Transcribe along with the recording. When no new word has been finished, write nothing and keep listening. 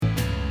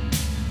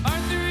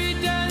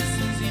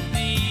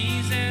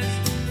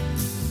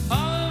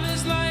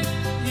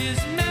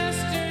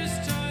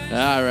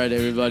All right,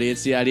 everybody,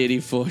 it's the Arty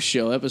 84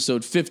 show,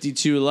 episode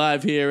 52,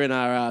 live here in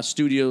our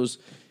studios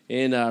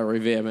in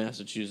Revere,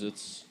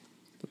 Massachusetts,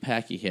 the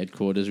Packy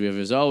headquarters. We have,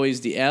 as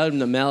always, the Adam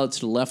the Mallet to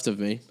the left of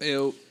me.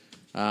 Ew.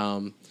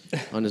 On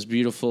this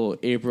beautiful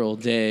April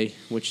day,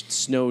 which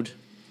snowed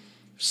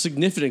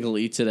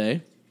significantly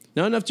today.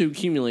 Not enough to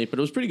accumulate, but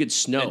it was pretty good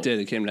snow. It did.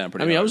 It came down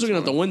pretty hard. I mean, I was looking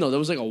out the window. There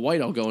was like a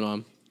whiteout going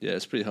on. Yeah,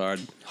 it's pretty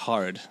hard.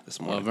 Hard this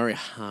morning. Very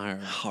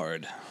hard.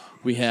 Hard.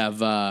 We have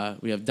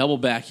Double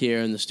back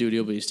here in the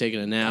studio, but he's taking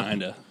a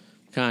nap.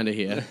 Kinda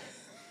here.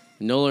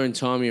 Nola and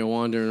Tommy are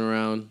wandering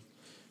around.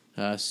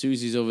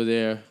 Susie's over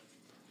there,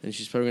 and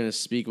she's probably going to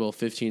speak about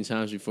 15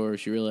 times before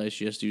she realizes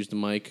she has to use the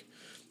mic.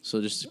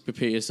 So just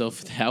prepare yourself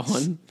for that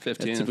one.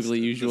 15. That's typically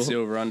usual. That's the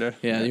over-under.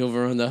 Yeah, the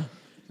over-under.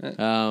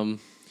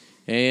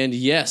 And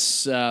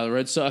yes, the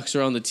Red Sox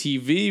are on the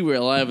TV. We're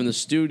live in the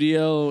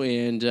studio,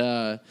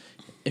 and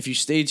if you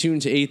stay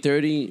tuned to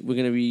 8:30, we're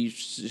going to be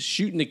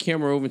shooting the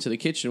camera over to the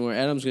kitchen where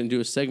Adam's going to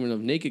do a segment of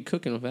naked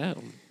cooking with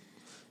Adam.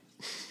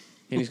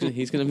 And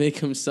he's going to make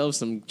himself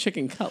some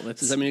chicken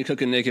cutlets. Does that mean you're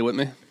cooking naked with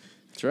me?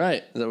 That's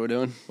right. Is that what we're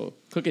doing? Well,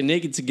 cooking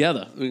naked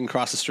together. We can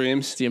cross the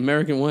streams. It's the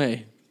American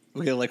way.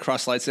 We gotta like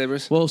cross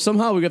lightsabers. Well,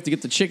 somehow we have to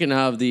get the chicken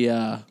out of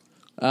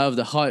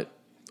the hot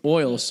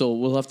oil, so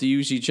we'll have to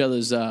use each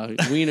other's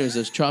wieners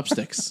as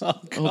chopsticks. I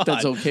hope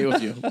that's okay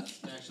with you.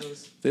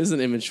 There's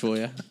an image for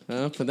you.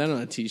 Put that on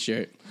a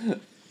T-shirt.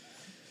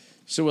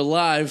 So we're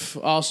live.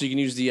 Also, you can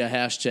use the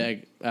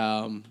hashtag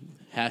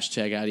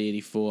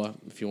Arty84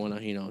 if you want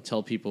to,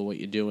 tell people what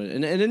you're doing.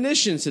 And in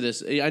addition to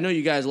this, I know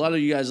a lot of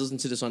you guys listen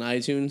to this on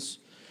iTunes.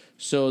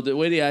 So the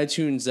way the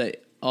iTunes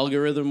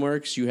algorithm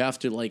works, you have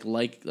to like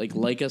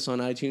us on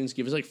iTunes,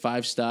 give us like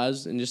 5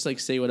 stars, and just like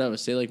say whatever.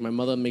 Say like my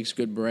mother makes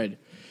good bread,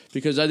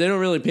 because they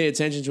don't really pay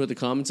attention to what the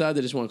comments are.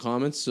 They just want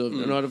comments. So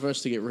in order for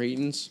us to get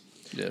ratings.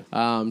 Yeah.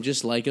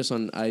 Just like us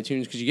on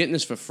iTunes, because you're getting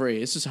this for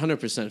free. It's just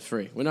 100%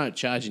 free. We're not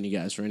charging you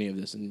guys for any of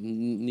this,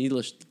 and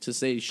needless to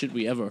say, should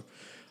we ever?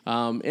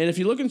 And if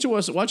you're looking to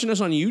us, watching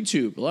us on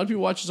YouTube, a lot of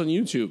people watch us on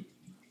YouTube.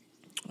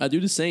 Do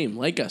the same.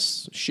 Like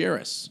us, share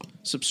us,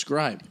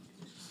 subscribe.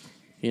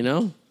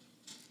 Then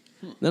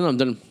I'm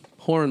done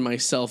whoring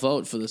myself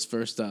out for this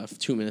first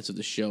 2 minutes of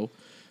the show.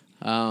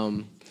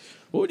 What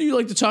would you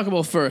like to talk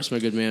about first, my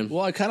good man?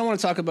 Well, I kind of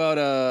want to talk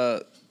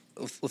about.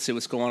 Let's see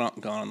what's going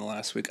on the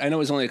last week. I know it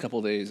was only a couple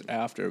of days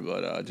after,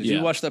 but did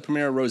you watch the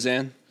premiere of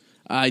Roseanne?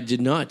 I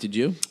did not. Did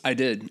you? I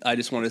did. I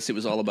just wanted to see what it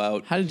was all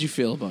about. How did you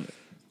feel about it?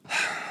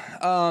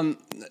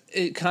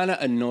 It kind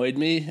of annoyed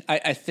me.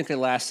 I think it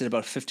lasted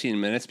about 15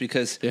 minutes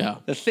because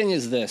the thing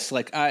is this.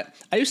 Like I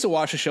used to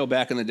watch a show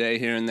back in the day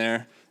here and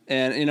there,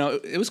 and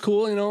it was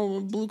cool.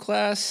 Blue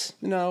class,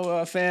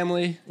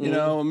 family,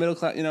 middle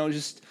class,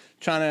 just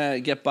trying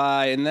to get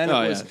by, and then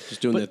it was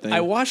just doing their thing.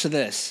 I watched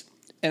this.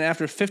 And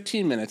after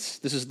 15 minutes,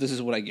 this is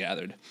what I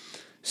gathered.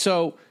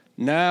 So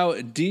now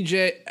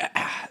DJ,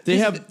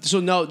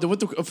 so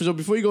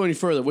before you go any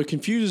further, what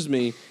confuses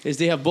me is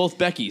they have both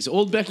Beckys,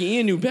 old Becky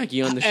and new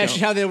Becky on the show.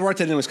 Actually, how they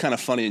worked it in was kind of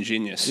funny and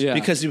genius. Yeah.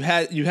 Because you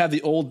have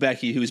the old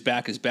Becky who's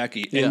back as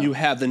Becky, and you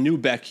have the new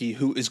Becky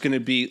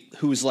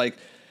who's like.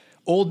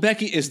 Old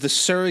Becky is the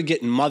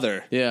surrogate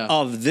mother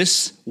of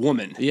this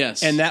woman.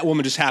 Yes. And that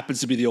woman just happens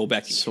to be the old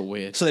Becky. So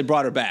weird. So they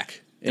brought her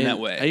back. In that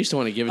way, I used to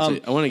want to give it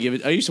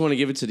I used to want to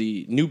give it to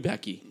the new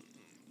Becky.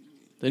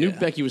 The new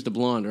Becky was the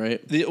blonde, right?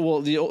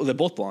 They're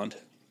both blonde.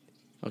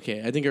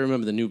 Okay, I think I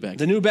remember the new Becky.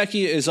 The new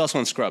Becky is also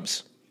on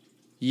Scrubs.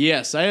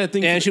 Yes, I had a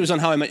thing. And she was on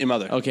How I Met Your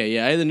Mother. Okay,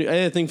 yeah, I had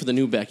a thing for the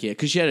new Becky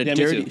because she had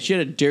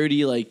a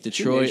dirty like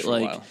Detroit,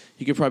 like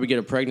you could probably get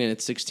her pregnant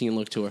at 16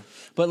 look to her.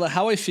 But like,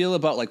 how I feel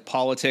about like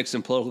politics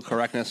and political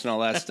correctness and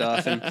all that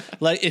stuff, and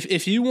like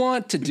if you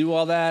want to do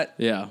all that,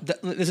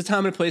 there's a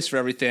time and a place for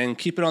everything.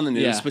 Keep it on the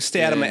news, but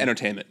stay out of my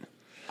entertainment.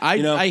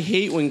 I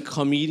hate when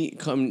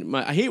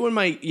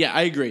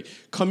I agree.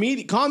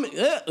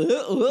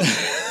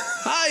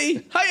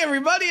 Hi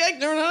everybody. I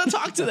learned how to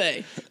talk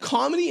today.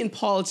 Comedy and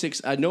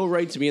politics had no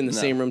right to be in the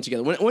same room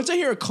together. Once I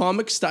hear a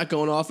comic start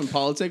going off in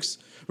politics,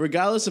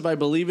 regardless if I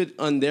believe it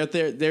on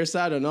their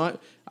side or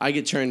not, I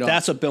get turned off.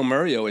 That's what Bill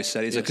Murray always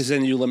said. He's like, because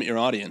then you limit your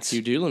audience.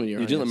 You do limit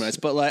your audience.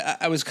 But like,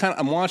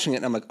 I'm watching it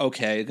and I'm like,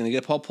 okay, going to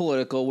get all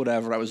political,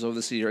 whatever. I was over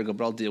this a year ago,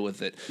 but I'll deal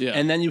with it. Yeah.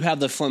 And then you have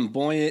the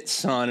flamboyant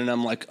son, and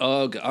I'm like,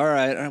 oh, all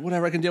right,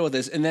 whatever, I can deal with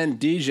this. And then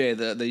DJ,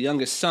 the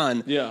youngest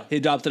son, he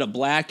adopted a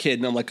black kid,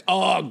 and I'm like,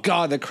 oh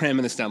God, they're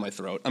cramming this down my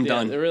throat. I'm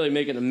done. They're really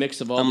making a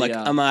mix of all.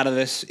 I'm out of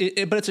this.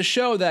 But it's a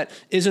show that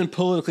isn't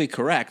politically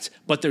correct,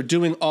 but they're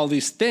doing all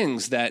these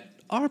things that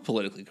are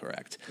politically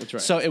correct. That's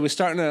right. So it was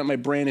starting to, my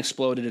brain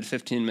exploded at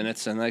 15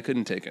 minutes, and I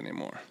couldn't take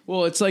anymore.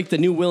 Well, it's like the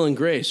new Will and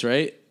Grace,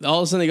 right?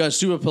 All of a sudden they got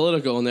super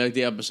political in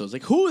the episodes.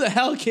 Like, who the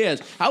hell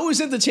cares? I was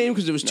entertained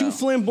because there was two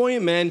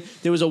flamboyant men.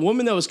 There was a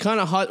woman that was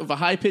kind of hot with a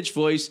high-pitched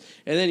voice,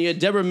 and then you had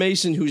Deborah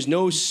Mason, whose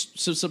nose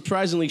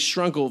surprisingly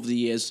shrunk over the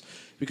years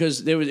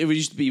because it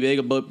used to be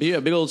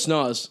big old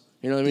snars.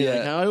 You know what I mean? Yeah.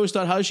 Like, I always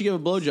thought, how did she give a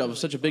blowjob with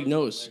such a big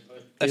nose?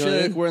 I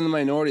feel like we're in the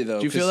minority, though.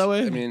 Do you feel that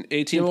way? I mean,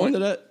 18 points.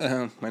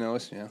 My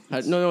nose, yeah.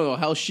 No.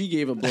 How she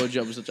gave a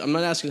blowjob was such. I'm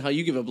not asking how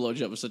you give a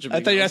blowjob was such a big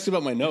I thought you were asking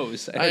about my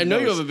nose. I know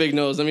you have a big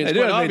nose. I mean, it's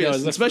quite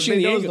obvious. Especially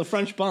in the angle. The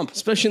French bump.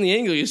 Especially in the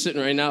angle you're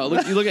sitting right now.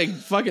 You look like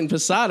fucking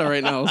Posada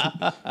right now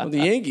with the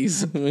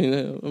Yankees. I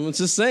mean, I'm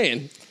just saying.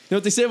 You know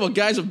what they say about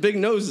guys with big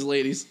noses,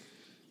 ladies?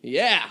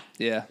 Yeah.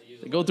 Yeah.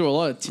 They go through a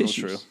lot of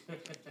tissues.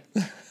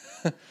 True.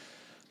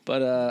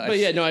 But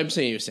yeah, no, I'm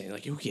saying you're saying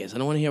like, who cares? I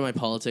don't want to hear my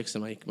politics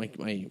and my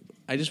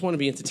I just want to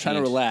be entertained. I'm trying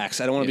to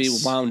relax. I don't want to be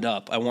wound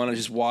up. I want to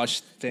just watch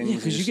things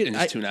and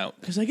just tune out.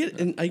 Because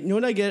you know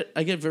what I get?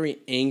 I get very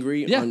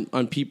angry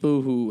on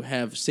people who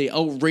have say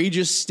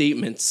outrageous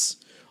statements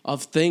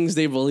of things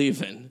they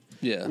believe in.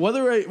 Yeah.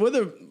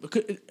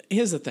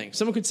 Here's the thing.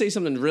 Someone could say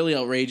something really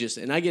outrageous,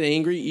 and I get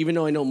angry, even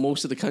though I know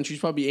most of the country's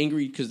probably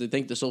angry because they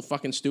think they're so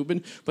fucking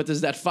stupid. But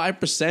there's that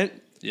 5%.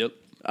 Yep.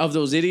 Of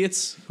those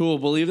idiots who will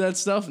believe that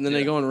stuff, and then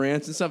they go on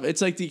rants and stuff.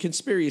 It's like the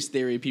conspiracy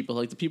theory people,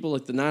 like the people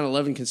like the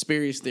 9/11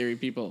 conspiracy theory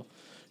people.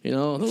 You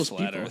know, those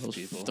flat Earth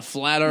people. The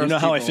flat Earth. You know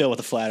how I feel with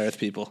the flat Earth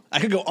people. I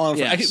could go on.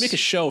 I could make a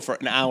show for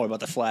an hour about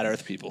the flat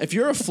Earth people. If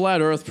you're a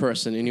flat Earth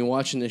person and you're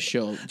watching this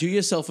show, do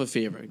yourself a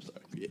favor.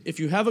 If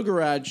you have a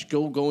garage,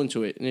 go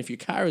into it, and if your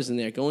car is in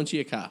there, go into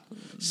your car,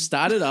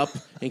 start it up,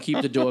 and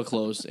keep the door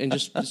closed, and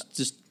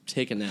just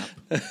take a nap.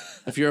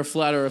 If you're a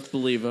flat Earth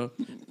believer,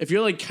 if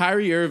you're like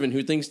Kyrie Irving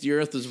who thinks the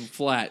Earth is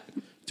flat,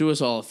 do us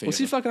all a favor. Was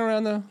he fucking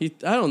around though?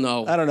 I don't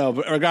know.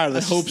 But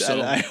regardless, I hope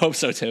so. I hope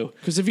so too.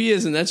 Because if he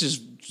isn't, that's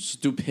just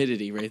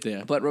stupidity right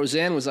there. But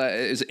Roseanne is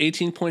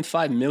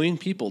 18.5 million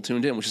people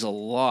tuned in, which is a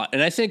lot.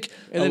 And I think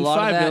and then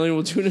 5 million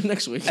will tune in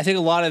next week. I think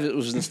a lot of it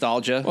was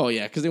nostalgia. Oh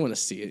yeah, because they want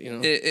to see it. You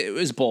know, it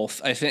was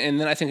both. I think, and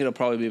then I think it'll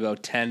probably be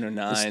about 10 or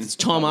 9. Is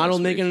Tom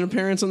Arnold making an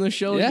appearance on this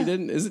show? Yeah, he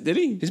didn't. Did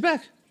he? He's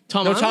back.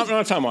 Tom Arnold?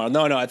 Not Tom Arnold.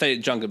 No, I thought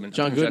John Goodman.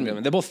 John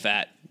Goodman. They're both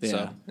fat. Yeah.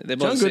 So they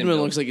both John Goodman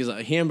looks like he's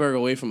a hamburger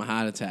away from a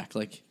heart attack.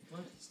 Like,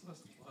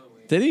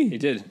 did he? He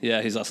did.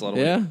 Yeah, he's lost a lot of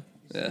weight. Yeah.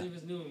 Yeah.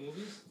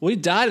 Well, he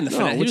died in the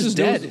finale. He was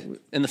dead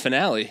in the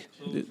finale.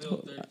 We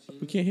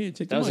can't hear you.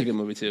 Take the that was mic. a good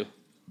movie too.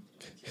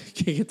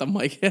 Can't get the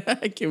mic. I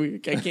can't hear you.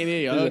 I can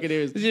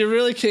hear you. You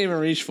really can't even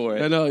reach for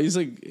it. I know. He's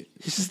like,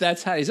 he's just that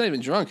tired. He's not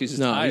even drunk. He's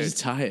just tired. He's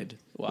tired.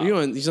 Wow.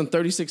 He's on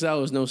 36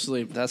 hours no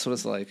sleep. That's what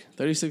it's like.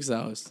 36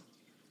 hours.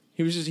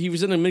 He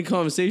was in a mid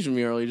conversation with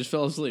me earlier. He just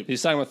fell asleep.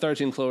 He's talking about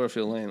 13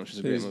 Cloverfield Lane, which is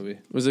a great movie.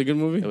 Was it a good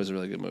movie? It was a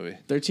really good movie.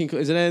 13.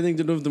 Is it anything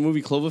to do with the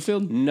movie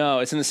Cloverfield? No,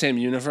 it's in the same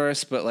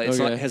universe, but like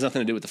it has nothing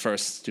to do with the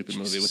first stupid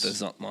movie with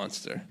the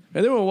monster.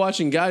 And then we're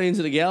watching Guardians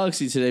of the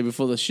Galaxy today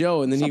before the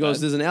show, and then he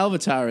goes, "There's an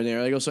Avatar in there."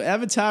 I go, "So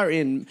Avatar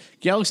and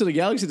Galaxy of the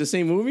Galaxy the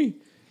same movie?"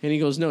 And he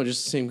goes, "No,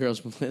 just the same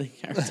girls playing the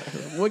character."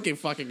 We're getting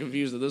fucking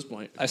confused at this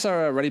point. I saw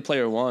Ready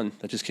Player One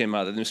that just came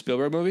out, the new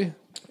Spielberg movie.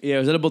 Yeah,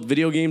 is that about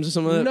video games or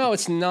something like that? No,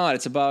 it's not.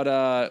 It's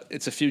about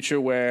it's a future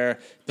where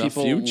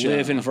people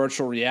live in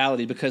virtual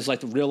reality because like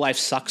the real life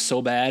sucks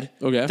so bad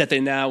that they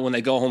now, when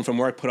they go home from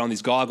work, put on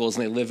these goggles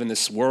and they live in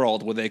this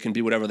world where they can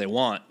be whatever they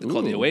want. They're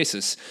called the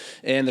Oasis.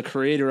 And the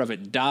creator of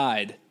it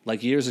died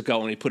like years ago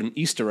when he put an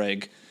Easter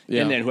egg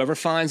in there. And whoever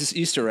finds this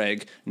Easter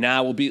egg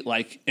now will be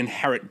like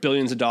inherit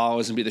billions of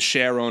dollars and be the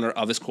share owner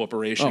of this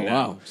corporation. Oh,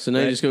 wow. So now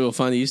you just go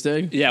find the Easter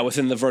egg? Yeah,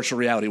 within the virtual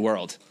reality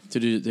world.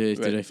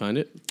 Did I find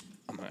it?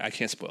 I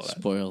can't spoil that.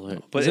 Spoil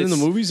it. But is it in the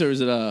movies or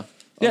is it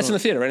Yeah, it's in the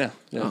theater right now.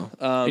 Yeah.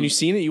 Oh. And you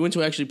seen it? You went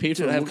to actually pay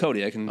for it? I have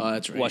Cody. I can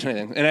watch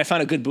anything. And I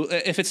found a good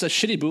if it's a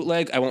shitty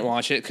bootleg, I won't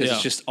watch it because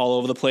it's just all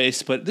over the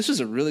place. But this is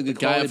a really good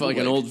guy with like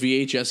an old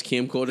VHS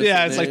camcorder.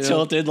 Yeah, it's like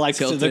tilted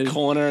to the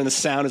corner and the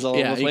sound is all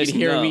over the place. You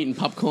can hear him eating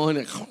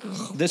popcorn.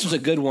 This was a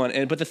good one.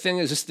 But the thing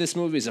is, this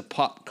movie is a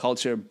pop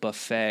culture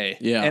buffet.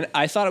 Yeah. And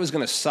I thought it was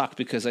going to suck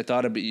because I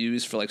thought it'd be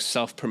used for like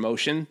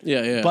self-promotion.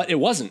 Yeah. But it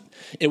wasn't.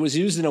 It was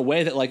used in a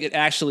way that like it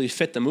actually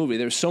fit the movie.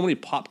 There were so many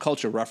pop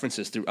culture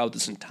references throughout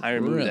this entire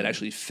movie that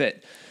actually fit.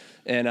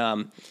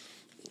 And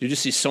you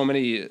just see so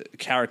many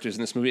characters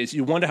in this movie.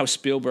 You wonder how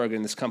Spielberg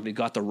and this company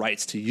got the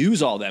rights to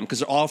use all them because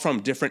they're all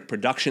from different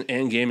production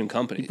and gaming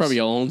companies. He probably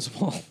owns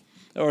them all.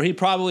 Or he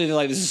probably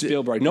this is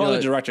Spielberg. No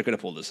other director could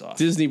have pulled this off.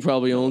 Disney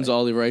probably owns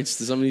all the rights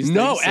to some of these things.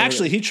 No,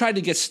 actually, he tried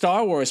to get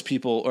Star Wars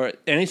people or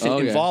anything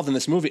involved in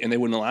this movie, and they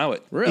wouldn't allow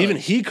it. Really? Even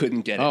he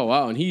couldn't get it. Oh,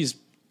 wow. And he's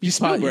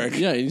Spielberg.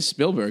 He's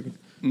Spielberg.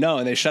 No,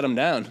 and they shut him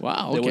down.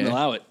 Wow, they wouldn't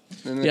allow it.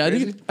 Yeah,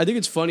 I think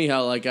it's funny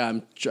how like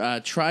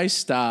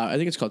TriStar, I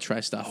think it's called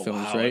TriStar Films,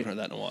 right? I haven't heard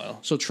that in a while.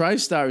 So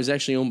TriStar is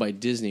actually owned by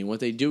Disney. What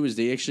they do is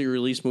they actually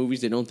release movies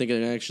they don't think are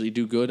going to actually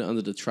do good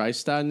under the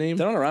TriStar name.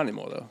 They're not around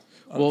anymore though.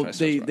 Well,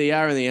 they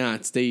are and they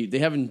aren't. They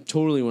haven't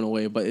totally went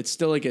away, but it's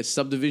still like a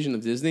subdivision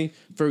of Disney.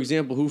 For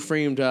example, Who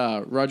Framed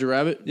Roger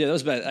Rabbit? Yeah, that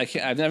was bad. I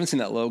haven't seen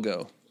that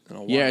logo in a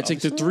while. Yeah, it's like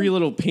the three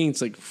little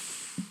paints. Like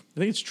I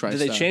think it's TriStar. Did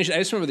they change it? I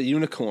just remember the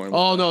unicorn.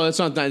 Oh no, that's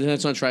not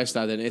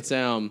TriStar. Then it's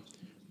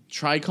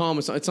Tricom.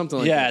 It's something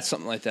like that. It's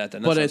something like that.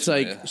 Then but it's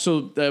like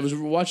so. I was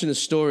watching a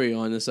story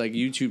on this like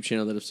YouTube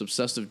channel that is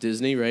obsessed with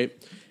Disney, right?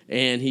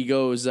 And he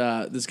goes,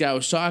 this guy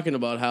was talking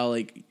about how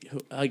like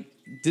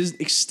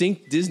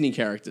extinct Disney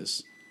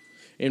characters.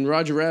 And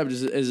Roger Rabbit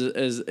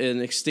is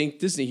an extinct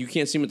Disney. You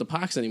can't see him at the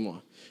parks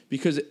anymore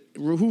because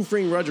Who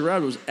Framed Roger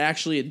Rabbit was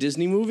actually a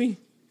Disney movie.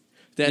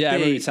 I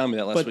remember you telling me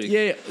that last week.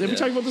 Yeah. Did we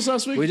talk about this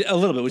last week? A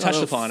little bit. We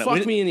touched upon it.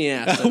 Fuck me in the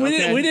ass. Then,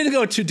 okay? we didn't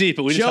go too deep,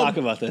 but we did talk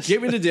about this.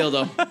 Give me the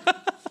dildo.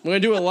 We're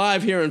going to do it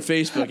live here on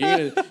Facebook.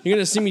 You're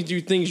gonna see me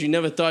do things you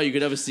never thought you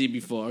could ever see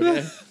before,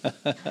 okay?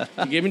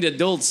 You gave me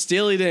the old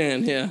Steely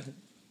Dan, yeah.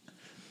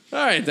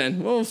 All right,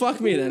 then. Well,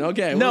 fuck me then.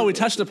 Okay. No, we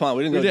touched upon it.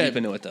 We didn't go deep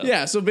into it, though.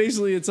 Yeah, so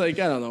basically it's like,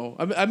 I don't know.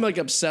 I'm like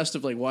obsessed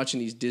with like watching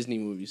these Disney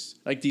movies.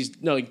 Like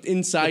like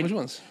inside. Like which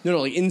ones?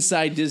 No, like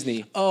inside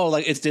Disney. Oh,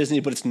 like it's Disney,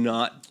 but it's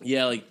not.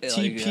 Yeah, like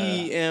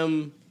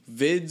TPM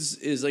Vids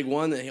is like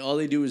one that all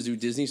they do is do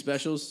Disney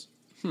specials.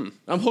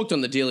 I'm hooked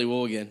on the Daily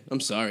Woo again. I'm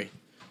sorry.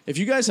 If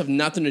you guys have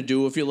nothing to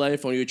do with your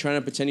life or you're trying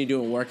to pretend you're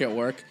doing work at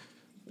work,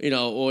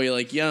 or you're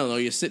like, I don't know,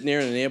 you're sitting there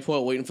in an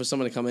airport waiting for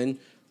someone to come in,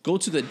 go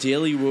to the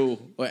Daily Woo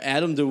or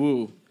Adam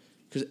DeWoo.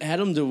 Because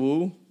Adam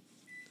DeWoo,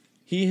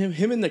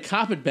 him and the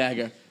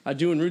carpetbagger are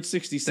doing Route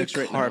 66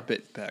 right now.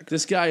 Carpetbagger.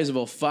 This guy is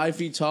about 5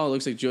 feet tall.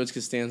 Looks like George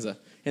Costanza.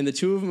 And the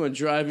two of them are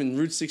driving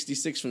Route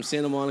 66 from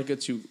Santa Monica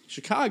to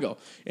Chicago.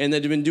 And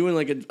they've been doing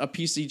like a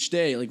piece each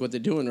day, like what they're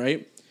doing,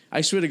 right?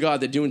 I swear to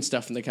God, they're doing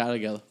stuff in the car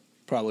together.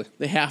 Probably.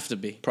 They have to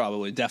be.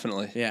 Probably.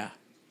 Definitely. Yeah.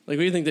 Like, what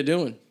do you think they're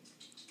doing?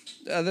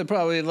 They're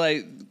probably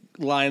like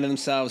lying to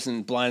themselves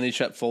and blinding each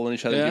other, folding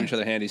each other, giving each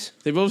other handies.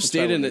 They both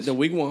stayed in the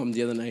Wigwam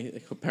the other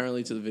night,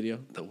 apparently to the video.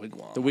 The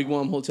Wigwam. The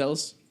Wigwam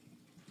hotels.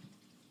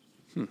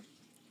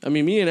 I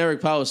mean, me and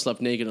Eric Powell slept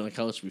naked on the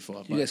couch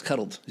before. You guys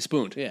cuddled. You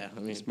spooned. Yeah, I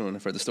mean, spooned.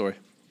 I've heard the story.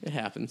 It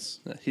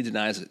happens. He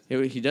denies it.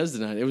 He does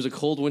deny it. It was a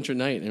cold winter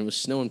night, and it was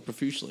snowing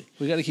profusely.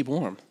 We got to keep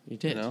warm. You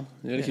did. You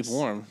got to keep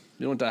warm.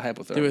 You don't die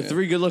hypothermia. There were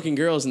 3 good-looking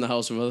girls in the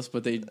house with us,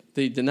 but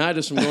they denied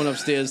us from going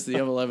upstairs to the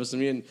other level. So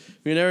me and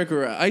Eric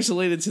were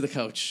isolated to the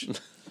couch, and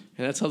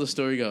that's how the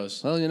story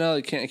goes. Well,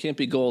 it can't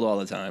be gold all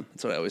the time.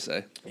 That's what I always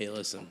say. Hey,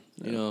 listen,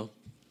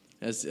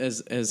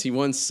 as he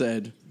once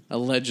said,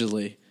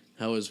 allegedly,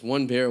 I was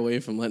one bear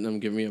away from letting him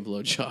give me a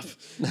blowjob.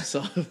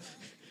 So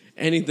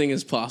anything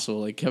is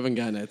possible, like Kevin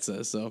Garnett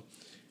says. So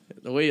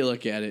the way you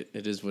look at it,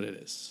 it is what it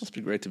is. Must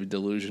be great to be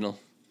delusional.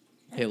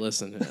 Hey,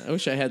 listen, I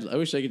wish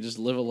I could just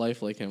live a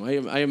life like him.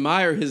 I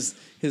admire his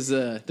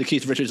the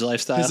Keith Richards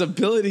lifestyle. His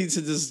ability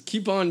to just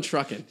keep on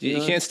trucking.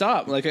 You can't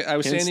stop. Like I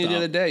was saying to you the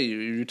other day,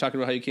 you were talking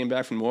about how you came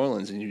back from New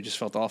Orleans and you just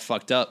felt all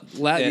fucked up.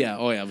 Oh yeah,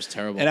 it was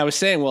terrible. And I was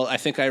saying, well, I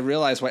think I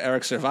realized why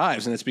Eric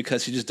survives, and it's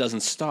because he just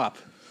doesn't stop.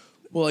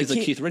 Well, he's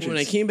like Keith Richards. When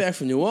I came back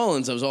from New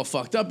Orleans, I was all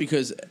fucked up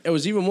because I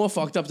was even more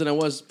fucked up than I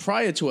was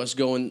prior to us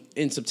going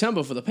in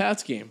September for the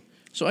Pats game.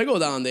 So I go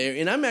down there,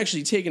 and I'm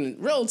actually taking it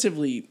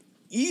relatively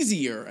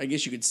easier, I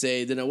guess you could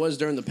say, than I was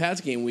during the Pats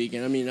game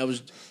weekend. I mean, I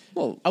was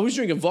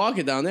drinking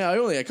vodka down there. I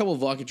only had a couple of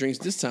vodka drinks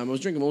this time. I was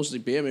drinking mostly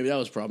beer. Maybe that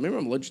was a problem.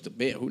 Maybe I'm allergic to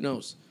beer. Who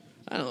knows?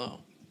 I don't know.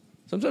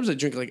 Sometimes I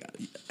drink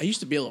I used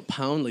to be able to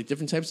pound like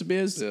different types of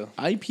beers. Yeah.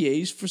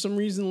 IPAs for some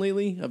reason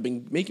lately have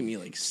been making me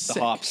like sick.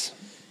 The hops.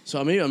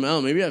 So maybe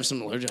I have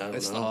some allergy. I don't know.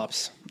 It's the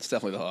hops. It's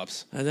definitely the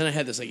hops. And then I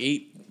had this like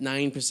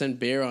 8-9%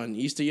 beer on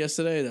Easter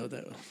yesterday.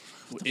 That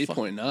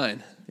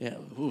 8.9. Yeah.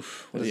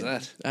 Oof. What is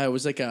that? It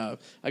was like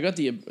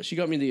she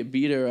got me the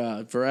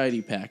Abita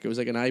variety pack. It was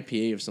like an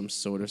IPA of some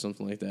sort or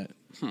something like that.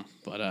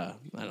 But I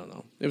don't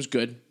know. It was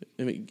good.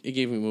 It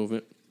gave me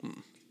movement.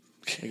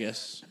 I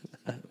guess.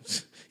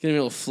 Gave me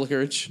a little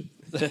flickerage.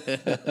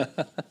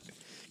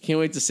 Can't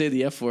wait to say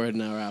the F word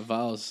in our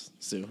vowels,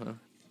 Sue,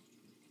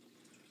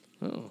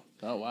 huh?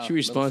 Oh wow! She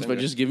responds by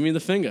just giving me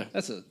the finger.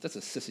 That's a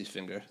sissy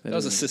finger. That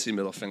was a sissy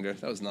middle finger.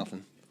 That was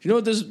nothing. You know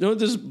what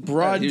this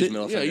broad did?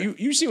 Yeah,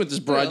 you seen what this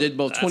broad did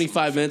about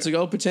 25 minutes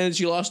ago? Pretended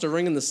she lost a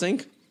ring in the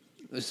sink.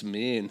 That's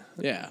mean.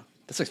 Yeah,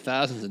 that's like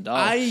thousands of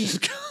dollars.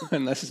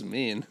 That's just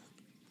mean.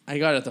 I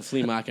got it at the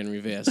flea market in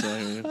Revere.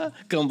 So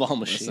gumball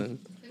machine.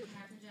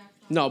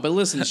 No, but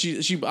listen,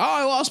 she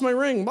I lost my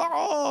ring.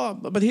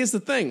 But here's the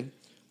thing.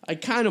 I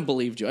kind of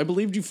believed you. I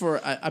believed you for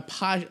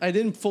I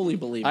didn't fully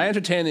believe you. I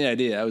entertained the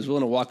idea. I was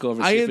willing to walk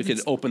over and see if we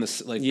could open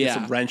get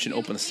some wrench and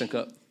open the sink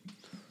up.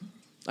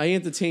 I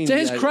entertained. To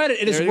his credit,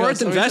 it is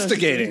worth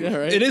investigating. Yeah,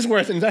 right? It is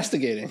worth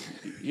investigating.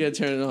 You gotta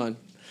turn it on.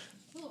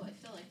 Oh, I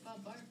feel like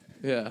Bob Barker.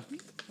 Yeah.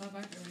 Bob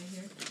Barker right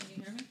here. Can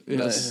you hear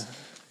me? Yes.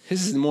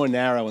 His is more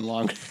narrow and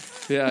longer.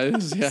 Yeah, it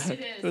is. Yeah. It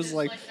is. It's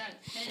like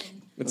that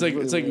thin.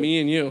 It's like me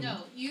and you. No,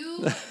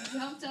 you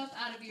jumped up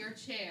out of your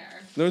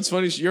chair. No, it's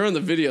funny. You're on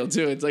the video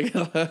too. It's like.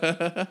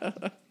 Hello.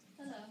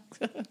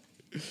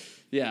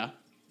 Yeah.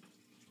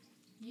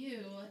 You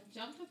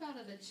jumped up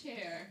out of the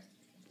chair.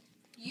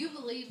 You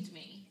believed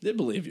me. Did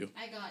believe you.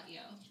 I got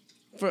you.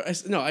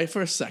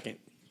 For a second.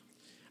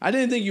 I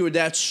didn't think you were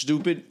that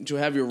stupid to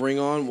have your ring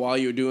on while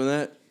you were doing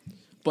that.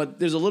 But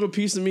there's a little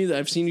piece of me that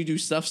I've seen you do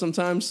stuff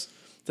sometimes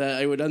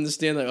that I would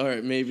understand that, all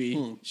right,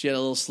 maybe she had a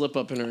little slip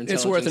up in her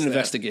intelligence. It's worth an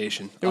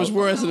investigation. It was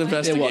worth an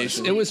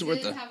investigation. It was worth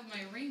it. I did have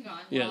my ring on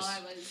while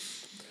I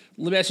was...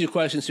 Let me ask you a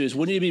question, Sue.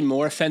 Wouldn't you be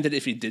more offended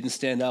if you didn't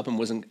stand up and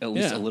wasn't at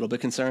least a little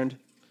bit concerned?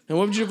 And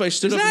what would you do if I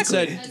stood up and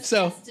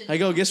said, I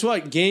go, guess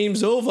what?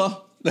 Game's over.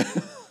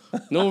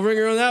 No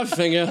ringer on that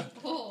finger.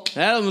 Oh.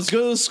 Adam, let's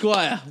go to the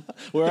Squire.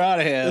 We're out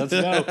of here. Let's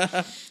go.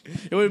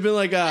 It would have been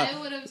like I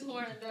would have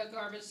torn the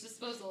garbage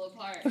disposal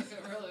apart if it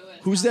really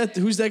went. Who's that?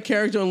 Who's that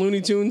character on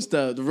Looney Tunes?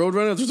 The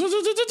Roadrunner.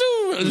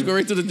 I just go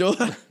right to the door.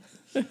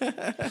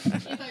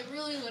 If I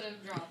really would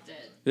have dropped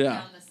it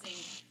down the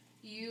sink,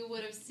 you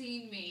would have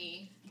seen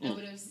me. I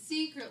would have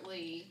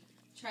secretly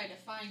tried to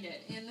find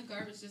it in the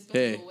garbage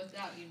disposal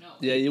without you knowing.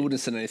 Yeah, you wouldn't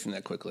send anything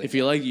that quickly. If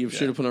you like, you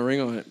should have put a ring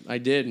on it. I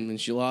did, and then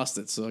she lost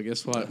it. So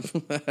guess what?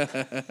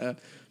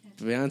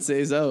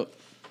 Beyonce's out.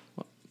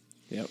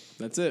 Yep,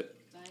 that's it.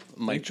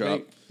 Mic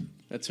drop.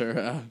 That's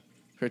her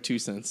 2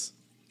 cents.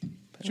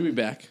 She'll be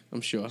back,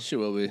 I'm sure. She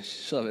will be.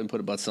 She'll have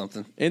input about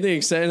something. Anything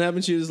exciting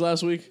happened to you this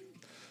last week?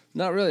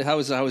 Not really. How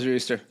was your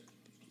Easter?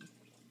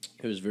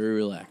 It was very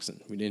relaxing.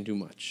 We didn't do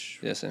much.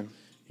 Yeah, same.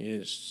 Yeah,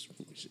 just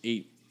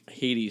ate. I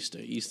hate Easter.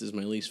 Easter's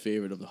my least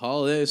favorite of the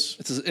holidays.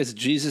 It's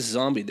Jesus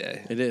Zombie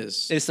Day. It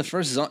is. It's the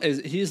first.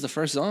 He is the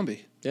first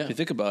zombie. Yeah. If you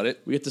think about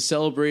it, We get to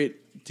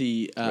celebrate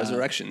the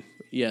resurrection.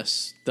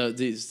 Yes, we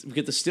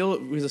get to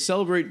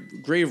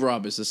celebrate grave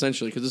robbers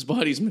essentially because his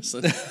body's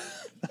missing,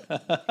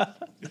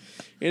 and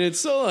it's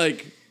so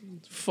like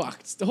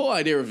fucked. The whole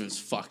idea of it is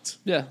fucked.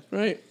 Yeah.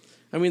 Right.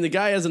 I mean, the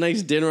guy has a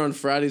nice dinner on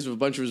Fridays with a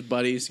bunch of his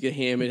buddies, get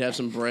hammered, have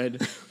some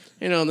bread.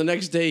 And the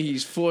next day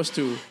he's forced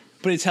to.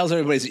 But he tells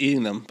everybody he's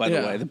eating them. By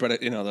the way, the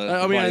bread.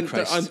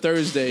 On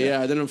Thursday,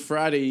 yeah. Then on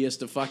Friday he has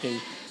to fucking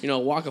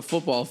walk a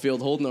football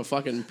field holding a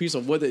fucking piece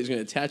of wood that he's going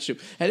to attach to.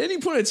 At any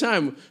point in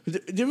time,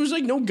 there was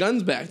like no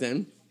guns back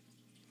then.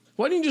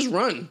 Why didn't you just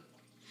run?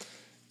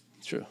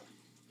 True.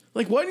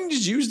 Like, why didn't you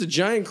just use the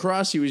giant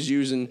cross he was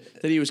using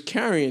that he was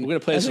carrying? We're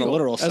gonna play this in a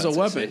literal sense as a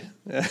weapon.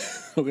 Yeah.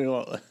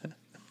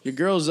 Your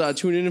girl's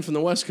tuning in from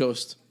the West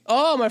Coast.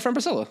 Oh, my friend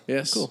Priscilla.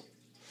 Yes. Cool.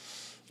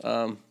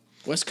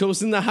 West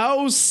Coast in the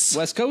house.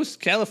 West Coast,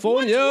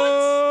 California,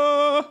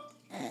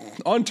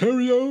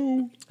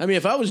 Ontario. I mean,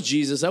 if I was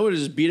Jesus, I would have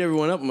just beat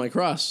everyone up with my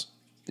cross.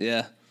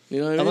 Yeah. You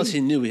know what I mean? Unless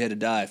he knew he had to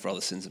die for all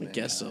the sins of man. I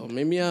guess so.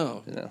 Maybe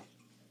I'll. Yeah.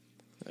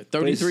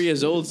 33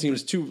 years old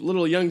seems too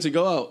little young to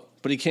go out.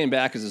 But he came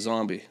back as a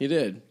zombie. He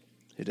did.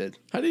 He did.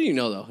 How did you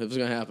know, though, if it was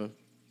going to happen?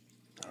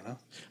 I don't know.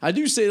 I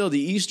do say, though,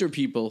 the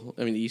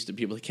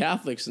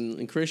Catholics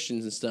and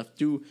Christians and stuff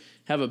do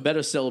have a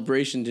better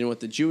celebration than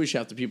what the Jewish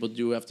have to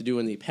do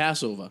in the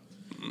Passover.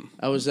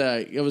 I was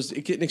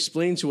getting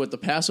explained to what the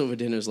Passover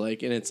dinner is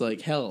like, and it's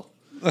like hell.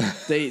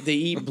 They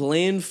eat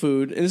bland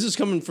food, and this is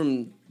coming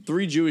from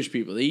 3 Jewish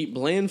people. They eat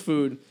bland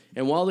food,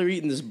 and while they're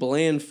eating this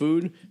bland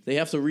food, they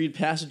have to read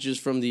passages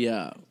from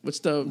the what's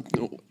the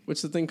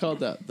thing called,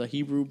 the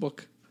Hebrew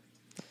book?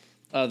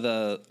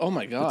 Oh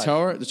my God.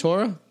 The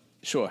Torah?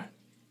 Sure.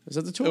 Is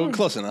that the Torah?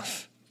 Close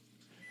enough.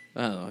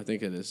 I don't know. I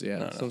think it is.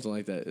 Yeah, something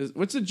like that.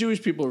 What's the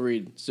Jewish people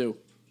read, Sue?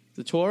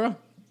 The Torah?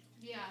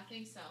 Yeah, I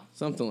think so.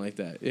 Something like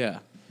that. Yeah.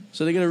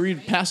 So they're gonna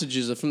read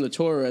passages from the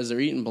Torah as they're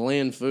eating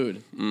bland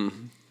food.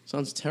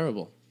 Sounds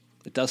terrible.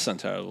 It does sound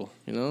terrible.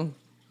 Well,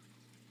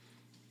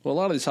 a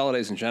lot of these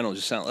holidays in general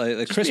just sound like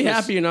just Christmas. Be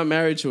happy you're not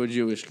married to a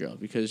Jewish girl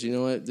because you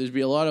know what? There'd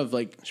be a lot of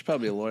like. Should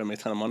probably be a lawyer, make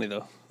a ton of money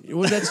though.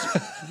 Well, that's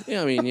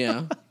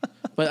yeah.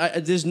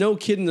 But there's no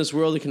kid in this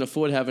world that can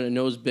afford having a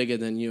nose bigger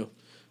than you.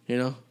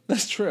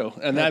 That's true,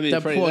 and that'd be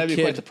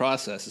quite the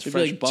process. It's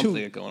fresh bump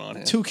they got going on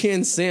here.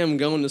 Toucan Sam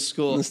going to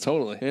school. That's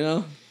totally.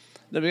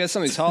 We got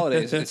some of these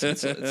holidays.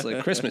 It's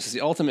like Christmas. It's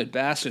the ultimate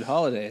bastard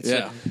holiday. It's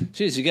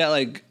geez, you got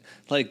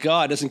like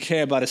God doesn't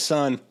care about his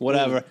son.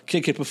 Whatever.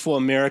 Kid can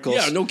perform miracles.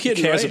 Yeah, no kid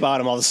cares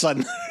about him all of a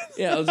sudden.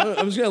 Yeah,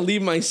 I was gonna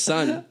leave my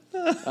son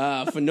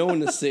for no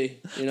one to see.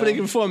 But he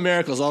can perform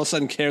miracles. All of a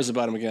sudden, cares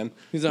about him again.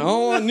 He's like,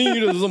 all I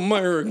need is a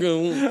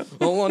miracle.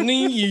 All I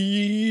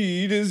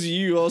need is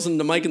you. All of a sudden,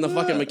 the Mike and the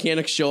fucking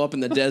mechanics show up in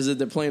the desert.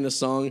 They're playing a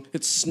song.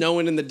 It's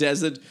snowing in the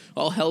desert.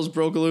 All hell's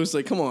broke loose.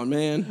 Like, come on,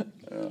 man.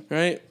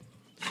 Right?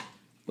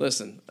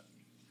 Listen.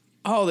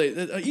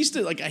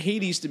 Easter, I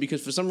hate Easter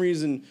because for some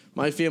reason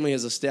my family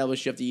has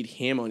established you have to eat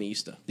ham on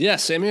Easter. Yeah,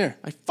 same here.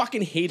 I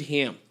fucking hate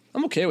ham.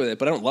 I'm okay with it,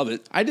 but I don't love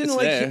it. I didn't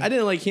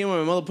like ham when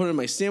my mother put it in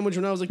my sandwich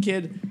when I was a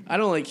kid. I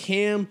don't like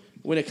ham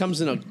when it comes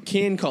in a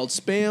can called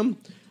Spam.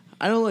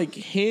 I don't like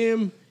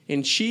ham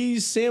and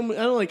cheese sandwich.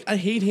 I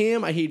hate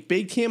ham. I hate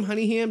baked ham,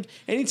 honey ham.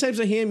 Any types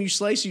of ham you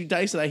slice, you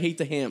dice it. I hate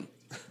the ham.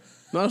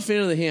 Not a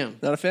fan of the ham.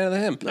 Not a fan of the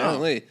ham,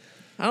 apparently. No.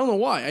 I don't know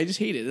why. I just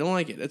hate it. I don't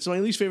like it. It's my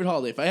least favorite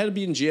holiday. If I had to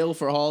be in jail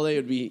for a holiday,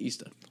 it would be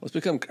Easter. Well, it's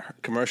become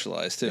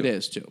commercialized, too. It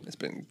is, too. It's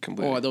been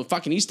completely... the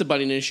fucking Easter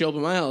bunny didn't show up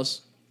at my house.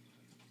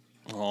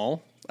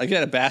 Oh. I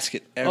get a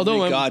basket every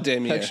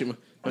goddamn year. Actually,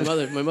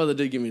 my mother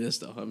did give me this,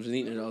 though. I was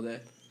eating it all day.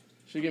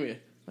 She gave me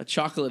a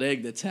chocolate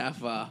egg that's half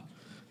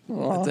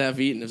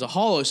eaten. It was a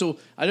hollow. So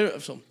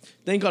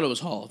thank God it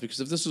was hollow, because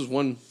if this was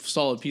one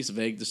solid piece of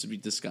egg, this would be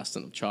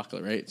disgusting of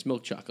chocolate, right? It's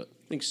milk chocolate.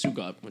 I think Sue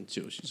got one,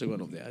 too. She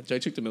went over there. I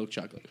took the milk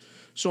chocolate.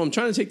 So I'm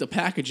trying to take the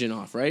packaging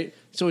off, right?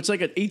 So it's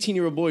like an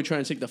 18-year-old boy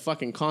trying to take the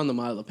fucking condom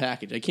out of the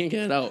package. I can't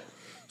get it out.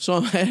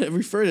 So I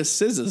refer to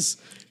scissors.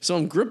 So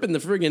I'm gripping the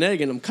friggin'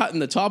 egg and I'm cutting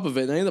the top of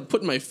it. And I end up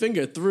putting my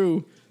finger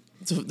through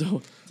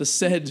the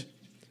said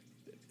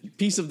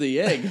piece of the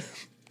egg.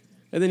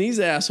 And then these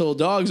asshole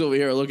dogs over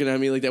here are looking at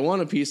me like they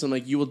want a piece. I'm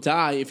like, you will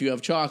die if you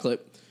have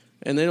chocolate.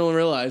 And they don't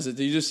realize that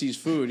they just sees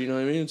food. You know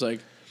what I mean? It's like...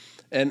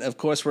 And, of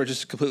course, we're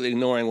just completely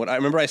ignoring what... I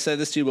remember I said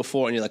this to you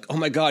before, and you're like, oh,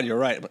 my God, you're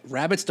right. But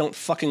rabbits don't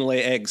fucking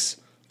lay eggs.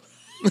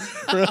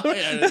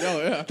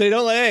 Yeah. They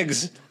don't lay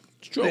eggs.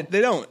 It's true.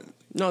 They don't.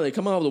 No, they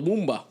come out of the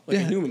womb like a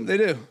human. They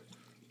do.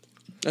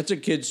 That's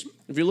it, kids.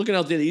 If you're looking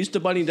out there, the Easter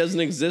Bunny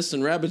doesn't exist,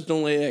 and rabbits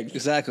don't lay eggs.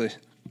 Exactly.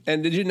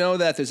 And did you know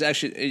that there's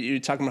actually... You're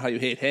talking about how you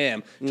hate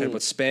ham. You're talking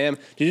about Spam.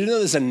 Did you know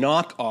there's a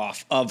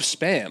knockoff of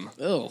Spam?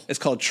 Oh. It's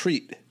called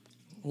Treat.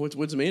 What's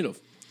it made of?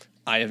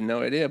 I have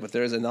no idea, but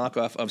there is a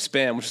knockoff of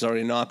Spam, which is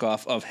already a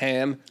knockoff of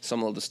ham. So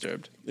I'm a little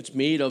disturbed. It's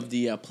made of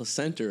the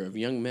placenta of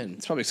young men.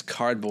 It's probably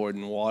cardboard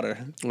and water.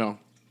 No.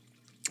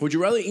 Would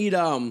you rather eat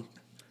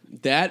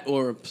that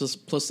or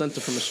placenta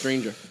from a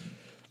stranger?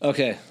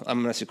 Okay, I'm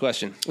going to ask you a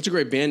question. What's a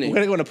great band name? We're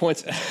going to go into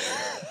points.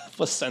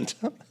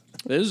 Placenta.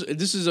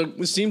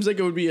 This seems like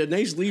it would be a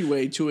nice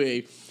leadway to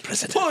a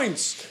Placenta.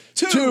 Points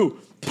to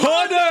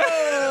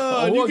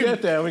Ponder! We'll can,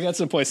 get there. We got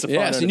some points to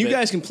ponder. Yes, and you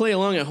guys can play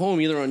along at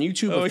home either on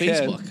YouTube or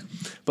Facebook.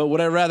 But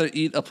would I rather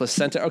eat a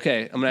placenta?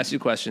 Okay, I'm going to ask you a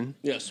question.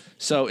 Yes.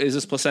 So is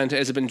this placenta,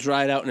 has it been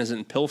dried out and is it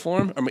in pill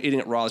form, or am I eating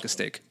it raw like a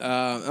steak?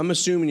 I'm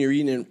assuming you're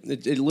eating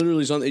it. It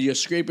literally is on. You're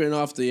scraping it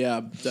off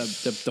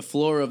the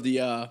floor of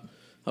the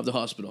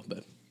hospital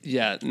bed.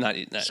 Yeah, not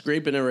eating that.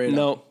 Scraping it right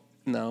up.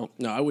 No,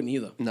 I wouldn't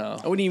either. No.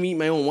 I wouldn't even eat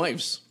my own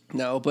wife's.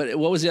 No, but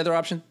what was the other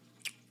option?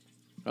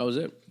 That was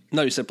it.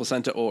 No, you said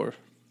placenta or...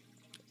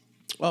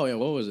 Oh, yeah,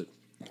 what was it?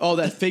 Oh,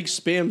 that fake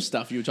Spam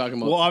stuff you were talking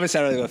about. Well, obviously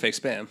I'd rather go fake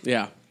Spam.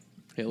 Yeah.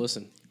 Hey,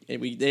 listen.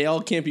 They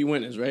all can't be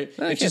winners, right?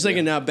 It's just like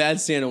in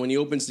Bad Santa when he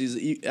opens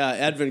these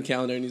advent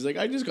calendar and he's like,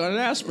 I just got an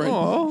aspirin.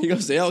 Aww. He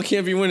goes, they all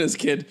can't be winners,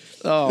 kid.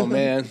 Oh,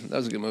 man. That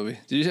was a good movie.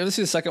 Did you ever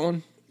see the second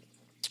one?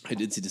 I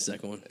did see the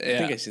second one. Yeah. I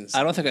think I seen the second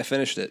one. I don't think I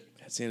finished it.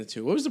 Bad Santa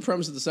 2. What was the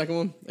premise of the second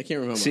one? I can't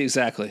remember. See,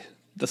 exactly.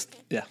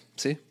 Yeah.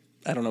 See?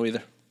 I don't know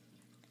either.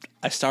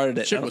 I started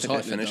it. I don't think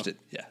I finished it.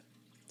 Yeah.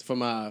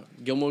 From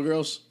Gilmore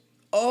Girls?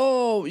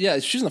 Oh, yeah.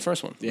 She's in the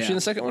first one. Yeah. Was she in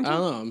the second one, too? I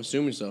don't know. I'm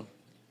assuming so.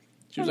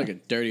 She was like a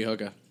dirty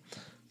hooker.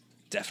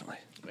 Definitely.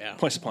 Yeah.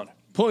 Points to ponder.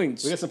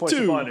 Points. We got some points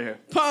to ponder here.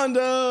 Ponder!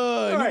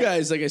 And you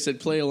guys, like I said,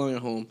 play along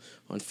at home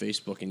on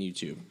Facebook and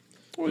YouTube.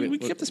 We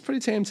kept this pretty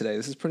tame today.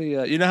 This is pretty...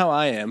 you know how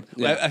I am.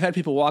 Yeah. I've had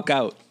people walk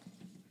out.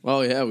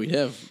 Oh, yeah, we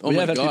have. Oh, we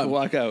my have had God. people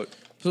walk out.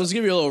 So let's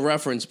give you a little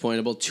reference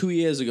point. About 2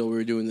 years ago, we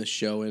were doing this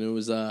show, and it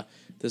was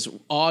this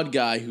odd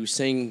guy who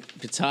sang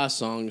guitar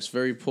songs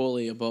very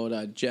poorly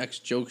about Jack's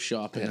Joke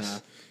Shop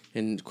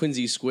in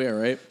Quincy Square,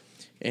 right?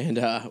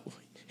 And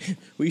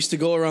we used to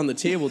go around the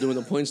table doing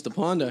the points to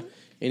ponder,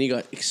 and he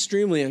got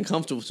extremely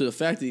uncomfortable to the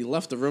fact that he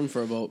left the room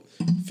for about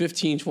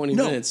 15, 20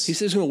 minutes. He said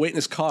he was going to wait in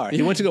his car.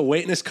 He went to go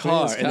wait in his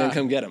car and then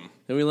come get him.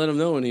 And we let him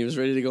know when he was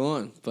ready to go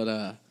on.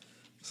 But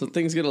so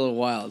things get a little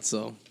wild,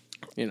 so,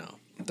 you know.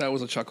 That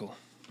was a chuckle.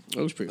 It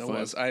was pretty fun.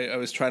 I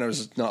was trying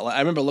to not laugh. I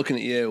remember looking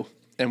at you,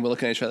 and we're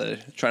looking at each other,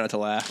 trying not to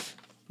laugh.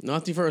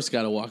 Not the first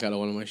guy to walk out of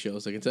one of my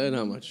shows. I can tell you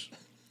how much.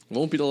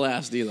 Won't be the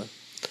last either.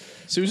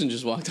 Susan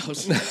just walked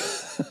out.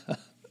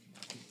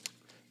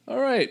 All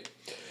right.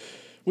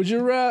 Would you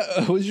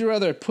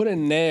rather put a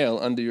nail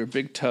under your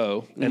big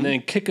toe and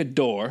then kick a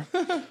door,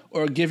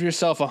 or give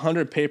yourself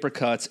 100 paper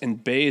cuts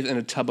and bathe in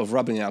a tub of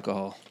rubbing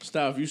alcohol?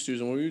 Stop, you,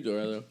 Susan. What would you do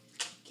rather?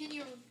 Can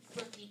you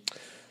repeat?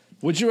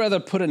 Would you rather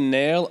put a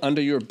nail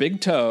under your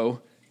big toe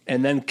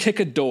and then kick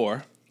a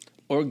door,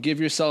 or give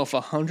yourself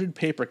 100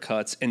 paper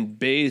cuts and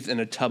bathe in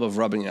a tub of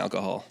rubbing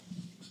alcohol?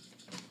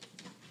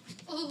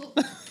 Oh.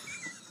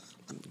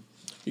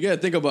 You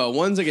gotta think about it.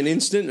 One's like an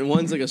instant, and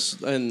one's like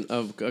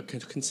a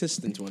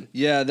consistent one.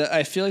 Yeah,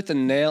 I feel like the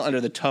nail under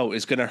the toe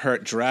is gonna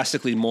hurt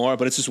drastically more,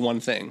 but it's just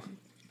one thing.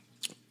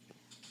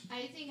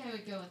 I think I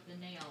would go with the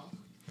nail.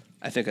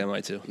 I think I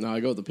might too. No, I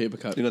go with the paper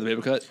cut. You know the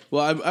paper cut?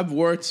 Well, I've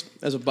worked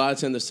as a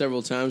bartender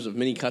several times with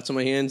many cuts on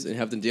my hands and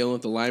have to deal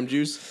with the lime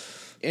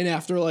juice. And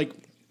after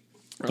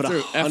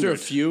a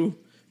few,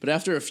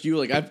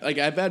 like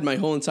I've had my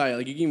whole entire,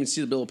 like you can even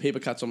see the little paper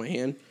cuts on my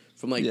hand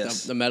from like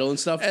the metal and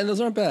stuff. And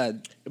those aren't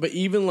bad. But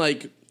even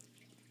like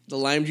the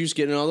lime juice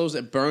getting all those,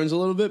 it burns a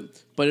little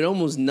bit, but it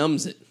almost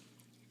numbs it.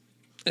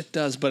 It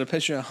does, but a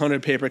picture of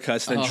 100 paper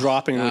cuts and then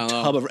dropping in a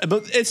tub of...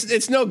 But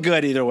it's no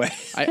good either way.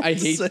 I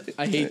hate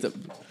the...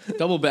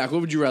 Double back,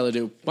 what would you rather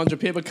do? Bunch of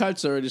paper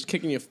cuts or just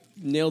kicking your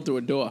nail through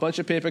a door? Bunch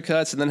of paper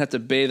cuts and then have to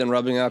bathe in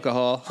rubbing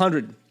alcohol.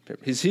 100 paper...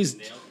 He's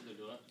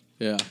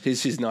yeah.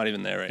 He's not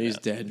even there right now. He's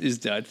dead. He's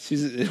dead.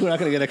 We're not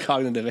going to get a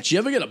cognitive... Did you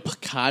ever get a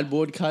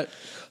cardboard cut?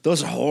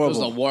 Those are horrible.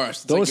 Those are the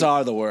worst. Those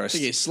are the worst.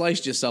 It's like you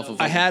sliced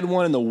yourself. I had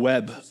one in the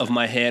web of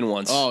my hand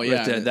once. Oh, yeah.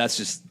 Right there. That's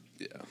just...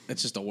 Yeah.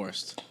 It's just the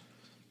worst.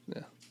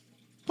 Yeah.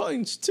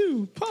 Points,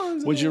 2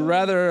 points. Would you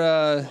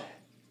rather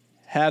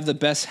have the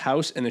best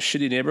house in a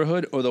shitty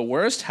neighborhood or the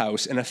worst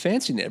house in a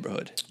fancy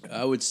neighborhood?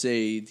 I would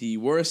say the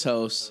worst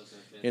house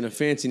in a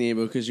fancy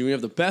neighborhood, because you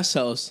have the best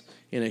house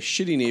in a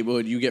shitty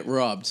neighborhood, you get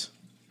robbed.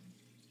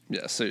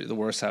 Yeah, so the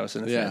worst house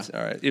in the fence.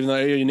 All right. Even though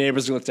your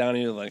neighbors look down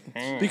and you're like...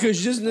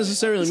 Because it doesn't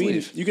necessarily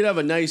mean... You could have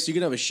a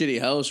shitty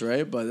house,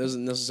 right? But it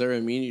doesn't necessarily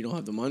mean you don't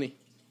have the money.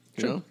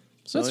 You know?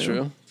 So, that's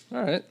true.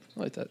 All right. I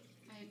like that.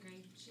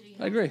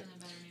 I agree.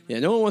 Yeah,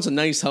 no one wants a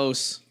nice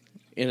house.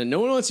 And no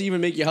one wants to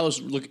even make your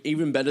house look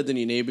even better than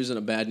your neighbors in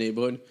a bad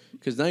neighborhood.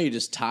 Because now you're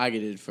just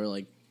targeted for,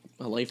 like,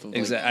 a life of...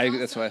 Exactly.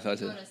 That's what I thought,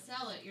 too. If you go to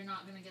sell it, you're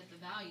not going to get the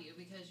value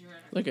because you're in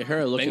a... Look at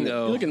her looking...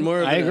 You're looking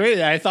more... I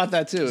agree. I thought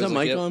that, too. Is that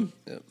mic on?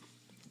 Yep.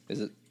 Is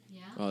it?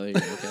 Yeah. Oh, there you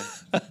go.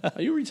 Okay.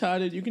 Are you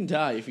retarded? You can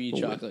die if you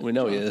eat chocolate. We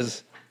know he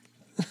is.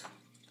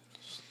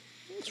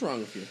 What's wrong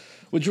with you?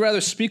 Would you rather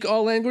speak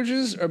all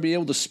languages or be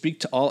able to speak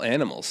to all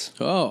animals?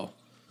 Oh.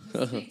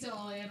 Speak to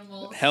all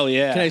animals. Hell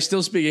yeah. Can I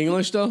still speak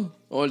English, though?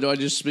 Or do I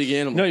just speak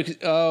animal? No, you can,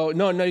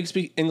 no, you can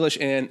speak English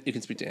and you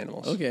can speak to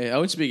animals. Okay, I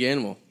would speak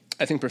animal.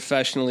 I think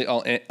professionally,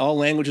 all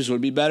languages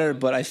would be better,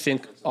 but I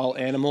think all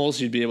animals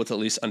you'd be able to at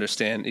least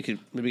understand. You could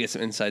maybe get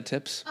some inside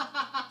tips.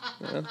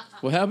 Yeah.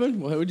 What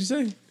happened? What would you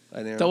say?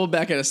 Double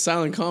back at a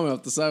silent comment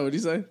off the side. What did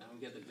you say? I don't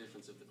get the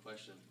difference of the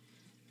question.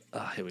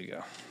 Here we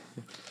go.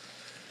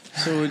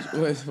 So,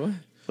 what?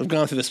 We've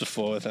gone through this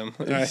before with him.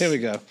 All right, here we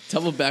go.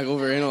 Double back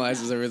over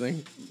analyzes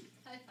everything.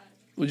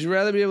 Would you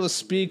rather be able to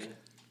speak...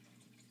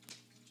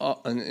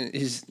 and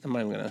he's... I'm not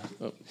even gonna...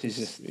 Oh, he's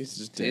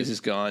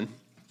just gone.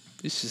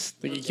 He's just...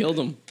 I think he killed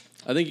him.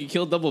 I think he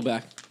killed Double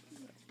back.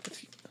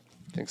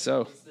 I think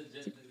so. I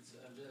don't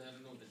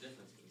know what the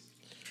difference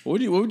is. What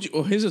would you?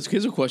 Oh, here's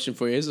a question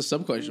for you. Here's a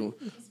sub question.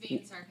 He's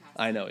being sarcastic.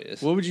 I know he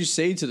is. What would you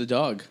say to the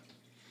dog?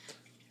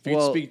 If you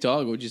could speak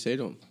dog, what would you say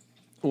to him?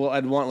 Well,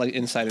 I'd want like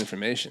inside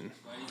information.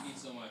 Why do you eat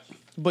so much?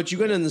 But you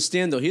got to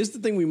understand though. Here's the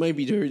thing: we might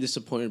be very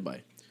disappointed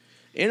by.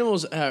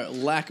 Animals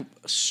lack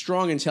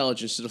strong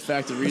intelligence to the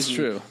fact of reason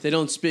true. They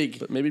don't speak.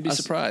 But maybe be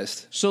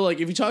surprised. So,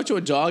 like, if you talk to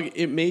a dog,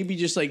 it may be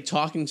just like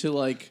talking to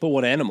like. But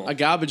what animal? A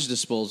garbage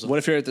disposal. What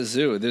if you're at the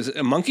zoo? There's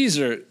monkeys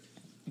are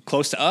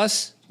close to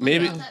us.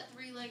 Maybe. What about that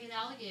three-legged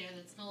alligator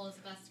that's Nola's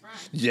best friend?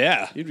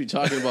 Yeah. You'd be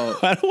talking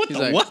about.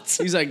 What?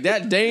 He's like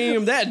that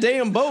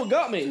damn boat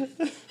got me.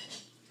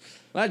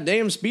 That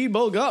damn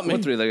speedboat got me.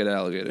 What three-legged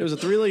alligator? It was a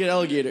three-legged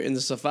alligator in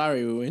the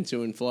safari we went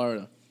to in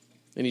Florida,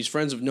 and he's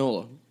friends with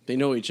Nola. They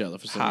know each other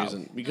for some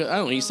reason. Because I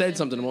don't know. He said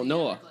something about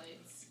Nola.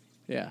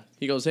 Yeah,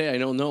 he goes, "Hey, I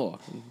know Nola."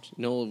 And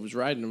Nola was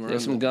riding him around.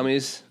 There's some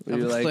gummies. Were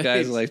you like,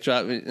 guys, like,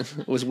 drop me?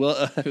 Was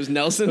was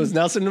Nelson? Was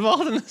Nelson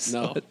involved in this?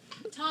 No.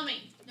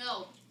 Tommy,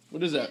 no.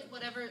 What is that?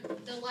 Whatever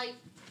the light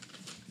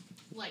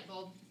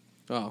bulb.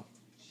 Oh.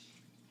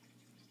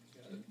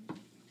 I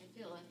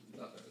feel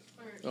it.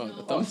 Oh,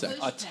 the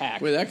thumbtack.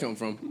 Attack. Where'd that come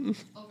from?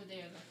 Over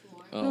there, the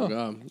floor. Oh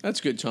God,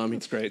 that's good, Tommy.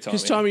 That's great, Tommy.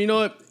 Because Tommy, you know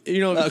what? If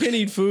you can't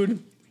eat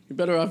food, you're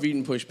better off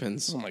eating push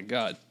pins. Oh my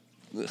God.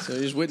 So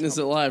you just witnessed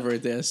it live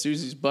right there.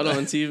 Susie's butt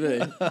on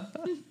TV.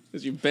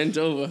 As you bent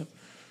over.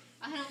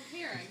 I don't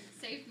care.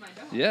 I saved my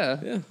dog.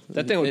 Yeah.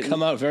 That thing would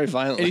come out very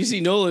violently. And you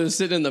see Nola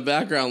sitting in the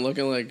background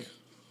looking like,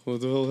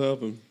 what the hell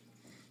happened?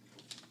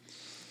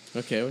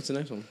 Okay, what's the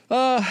next one?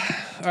 All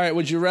right.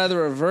 Would you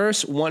rather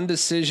reverse one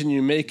decision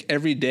you make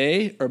every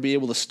day or be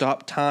able to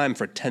stop time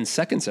for 10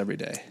 seconds every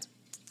day?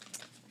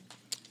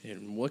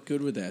 And what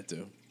good would that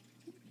do?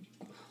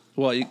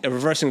 Well, a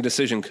reversing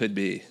decision could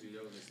be.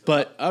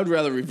 But I would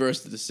rather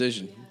reverse the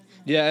decision.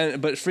 Yeah,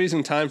 but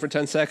freezing time for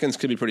 10 seconds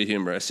could be pretty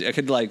humorous. I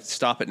could, like,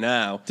 stop it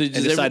now and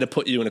decide to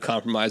put you in a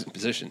compromising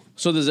position.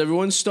 So does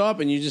everyone stop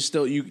and you just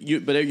still,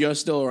 but you're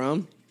still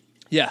around?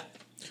 Yeah.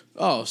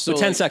 Oh, so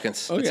 10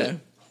 seconds. Okay.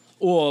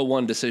 Or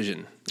one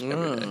decision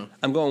every day.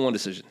 I'm going one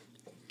decision.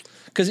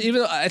 Because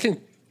even though I think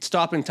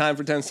stopping time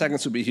for 10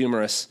 seconds would be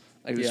humorous,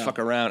 I could just fuck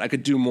around. I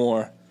could do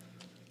more.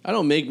 I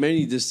don't make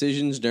many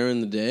decisions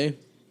during the day.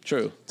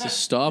 True. To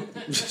stop.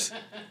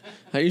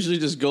 I usually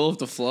just go with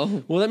the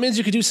flow. Well, that means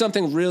you could do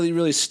something really,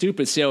 really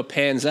stupid, see how it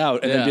pans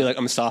out, and then be like,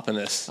 I'm stopping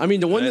this. I mean,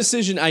 the one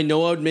decision I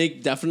know I would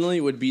make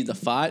definitely would be the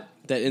fart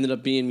that ended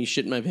up being me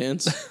shitting my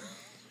pants.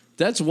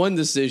 That's one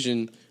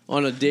decision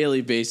on a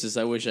daily basis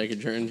I wish I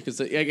could turn.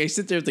 Because I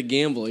sit there with the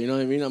gamble, you know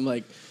what I mean? I'm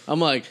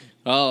like,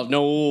 oh,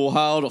 know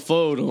how to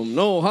fold them,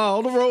 know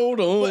how to roll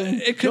them. Well,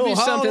 it could be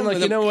something like,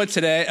 you know what,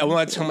 today I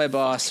want to tell my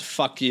boss,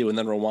 fuck you, and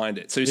then rewind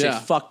it. So you say,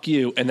 fuck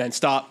you, and then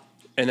stop.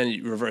 And then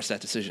you reverse that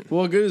decision.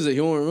 Well, what good is it?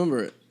 He won't remember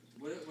it.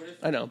 What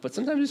if I know, but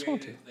sometimes you just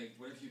want to. Like,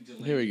 what if you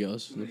delay Here he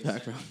goes in the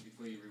background.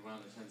 Before you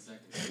rewound the 10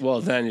 seconds?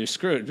 Well, then you're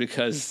screwed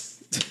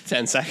because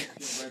 10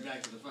 seconds. Right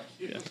back to the fuck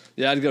you.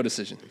 Yeah, I'd go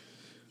decision.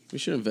 We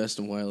should invest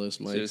in wireless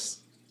mics.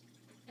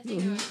 I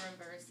think I would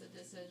reverse the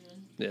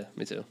decision. Yeah,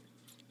 me too.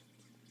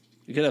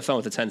 You could have fun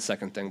with the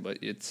 10-second thing, but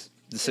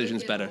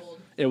decision's better.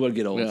 Old. It would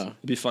get old. Yeah.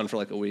 It'd be fun for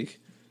like a week.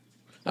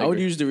 I would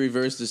use the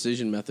reverse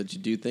decision method to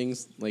do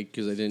things, like,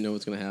 because I didn't know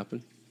what's going to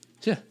happen.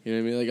 Yeah. You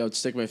know what I mean? Like, I would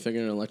stick my finger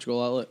in an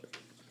electrical outlet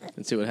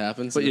and see what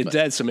happens. But you're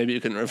dead, so maybe you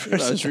can reverse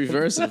it. I just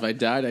reverse it. If I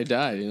died, I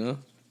died, you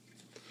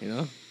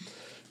know?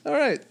 All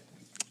right.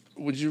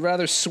 Would you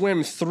rather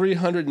swim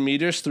 300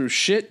 meters through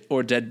shit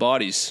or dead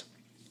bodies?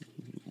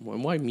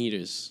 Why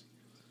meters?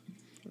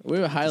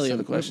 We're highly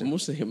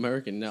mostly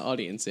American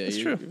audience here.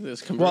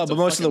 That's true. Well, but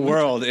most of the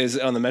world is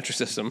on the metric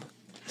system.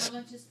 How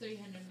much is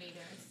 300 meters?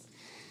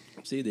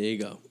 See, there you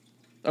go.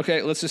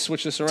 Okay, let's just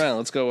switch this around.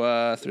 Let's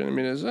go 300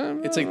 meters.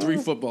 It's like 3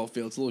 football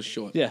fields. It's a little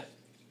short. Yeah.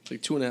 It's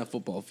like 2.5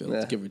 football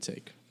fields, give or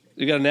take.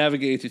 You got to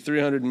navigate through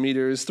 300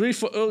 meters. 3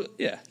 foot. Oh,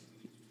 yeah.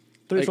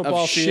 3 like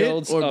football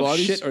fields or of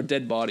bodies? shit or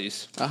dead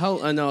bodies.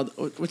 I know.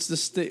 What's the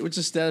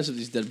status of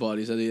these dead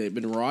bodies? Are they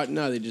been rotten?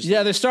 Or are they just?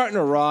 Yeah, they're starting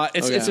to rot.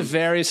 It's Okay. it's a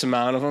various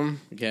amount of them.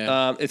 Okay.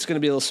 It's going to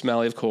be a little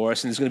smelly, of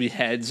course, and there's going to be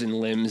heads and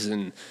limbs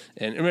and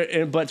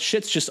but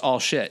shit's just all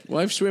shit. Well,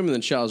 I've swam in the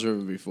Charles River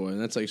before, and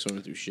that's like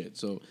swimming through shit.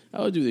 So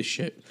I would do this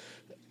shit.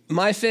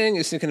 My thing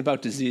is thinking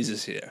about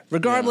diseases here.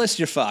 Regardless,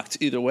 you're fucked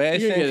either way.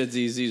 You're gonna get a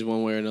disease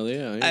one way or another.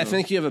 Yeah. I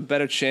think you have a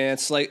better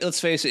chance. Like, let's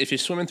face it, if you're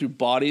swimming through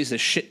bodies,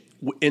 there's shit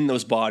in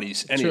those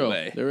bodies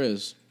anyway. True, there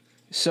is.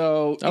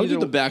 So I would do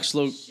the back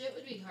slope. Shit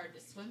would be hard to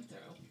swim through.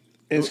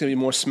 And it's going to be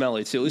more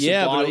smelly, too. At least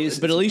Yeah, bodies,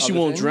 but at least you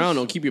won't things, drown.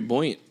 It'll keep you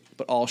buoyant.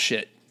 But all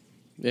shit.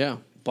 Yeah.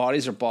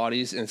 Bodies are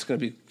bodies, and it's going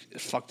to be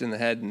fucked in the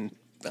head. And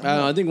I don't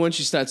know. I think once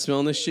you start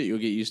smelling this shit, you'll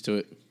get used to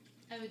it.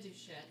 I would do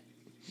shit.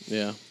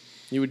 Yeah.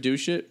 You would do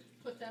shit?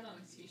 Put that on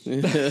a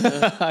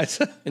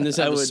t-shirt. And just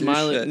have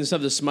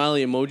the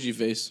smiley emoji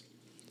face.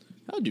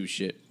 I'll do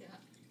shit. Yeah.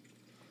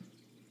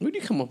 Where do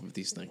you come up with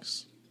these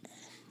things?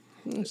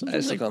 I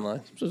just look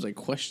online. Sometimes I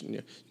question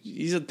you.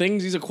 These are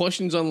things. These are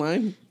questions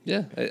online.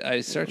 Yeah,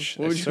 I search.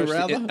 What would you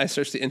rather? I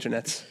search the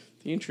internets.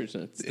 The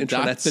internet.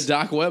 The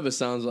dark web. It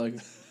sounds like.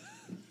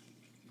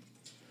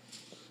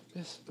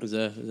 Yes. Is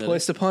that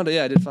Points to Ponda.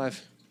 Yeah, I did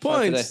 5.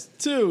 Points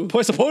 2.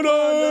 Points to Ponda.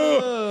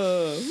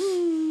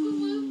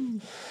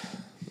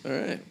 All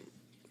right.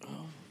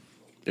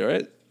 You all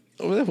right?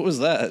 What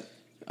was that?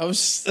 I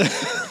was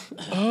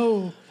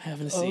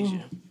having a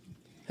seizure.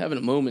 Having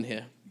a moment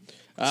here.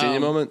 Senior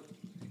moment?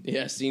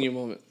 Yeah, senior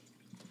moment.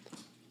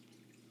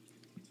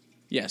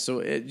 Yeah,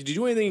 so did you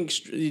do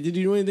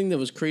anything that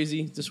was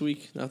crazy this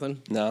week?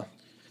 Nothing? No.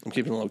 I'm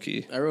keeping it low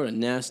key. I wrote a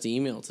nasty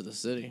email to the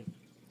city. I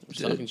was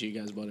talking to you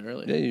guys about it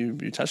earlier. Yeah,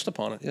 you touched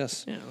upon it,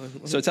 yes. Yeah.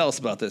 So tell us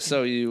about this.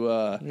 So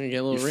you're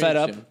you fed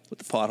up with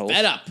the potholes.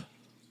 Fed up.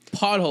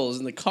 Potholes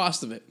and the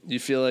cost of it. You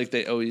feel like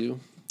they owe you?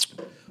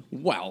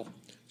 Well,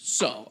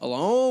 so a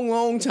long,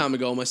 long time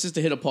ago, my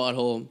sister hit a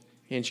pothole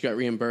and she got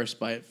reimbursed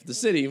by the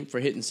city for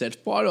hitting said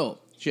pothole.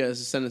 She has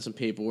to send in some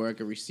paperwork,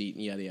 a receipt,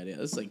 and yada, yada,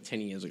 yada. This is like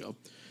 10 years ago.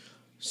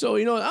 So,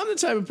 I'm the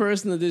type of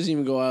person that doesn't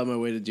even go out of my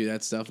way to do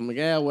that stuff. I'm like,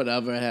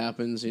 whatever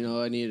happens,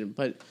 I need it.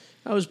 But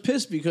I was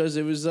pissed because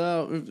it was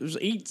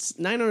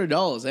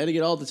 $900. I had to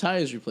get all the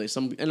tires replaced.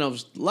 And I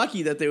was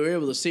lucky that they were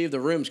able to save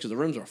the rims because the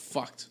rims are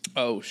fucked.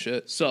 Oh,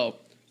 shit. So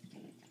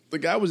the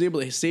guy was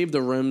able to save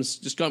the rims,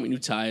 just got me new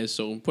tires,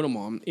 so put them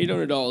on.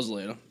 $800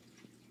 later.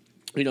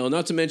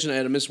 Not to mention I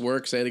had to miss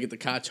work, so I had to get the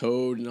car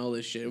towed and all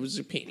this shit. It was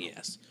a pain in the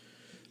ass.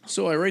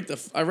 So I write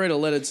a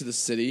letter to the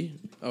city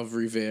of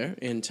Revere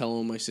and tell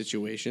them my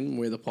situation,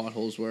 where the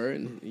potholes were,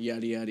 and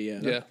yada yada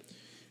yada. Yeah.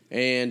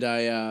 And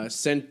I I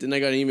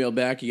got an email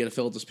back. You got to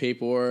fill out this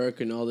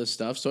paperwork and all this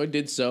stuff. So I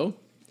did so.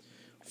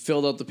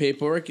 Filled out the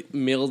paperwork,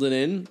 mailed it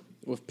in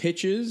with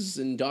pictures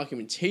and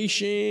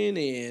documentation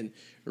and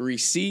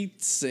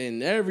receipts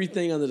and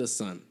everything under the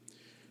sun.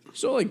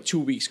 So like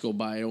 2 weeks go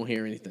by, I don't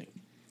hear anything.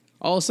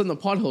 All of a sudden the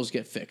potholes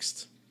get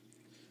fixed.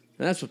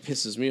 And that's what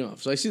pisses me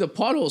off. So I see the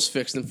potholes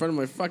fixed in front of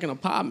my fucking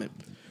apartment.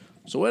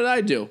 So what did I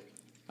do?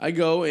 I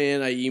go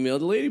and I emailed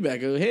the lady back.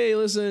 I go, hey,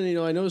 listen,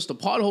 I noticed the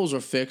potholes are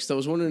fixed. I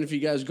was wondering if you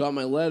guys got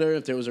my letter,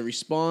 if there was a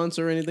response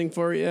or anything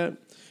for it yet.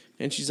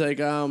 And she's like,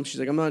 I'm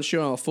not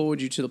sure. I'll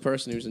forward you to the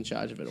person who's in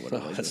charge of it or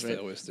whatever. That's what I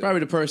always do. Probably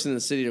the person in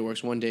the city that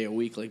works 1 day a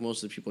week, like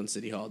most of the people in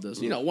City Hall does.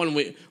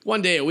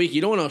 1 day a week. You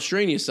don't want to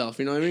strain yourself.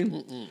 You know what I mean?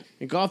 Mm-mm.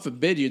 And God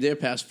forbid you're there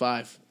past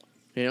 5.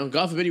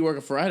 God forbid you work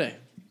a Friday.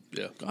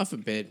 Yeah. God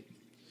forbid.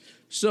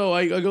 So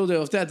I go there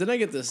with that. Then I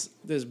get this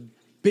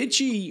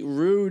bitchy,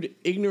 rude,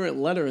 ignorant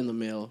letter in the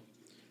mail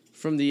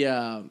from the,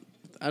 I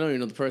don't even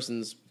know the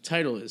person's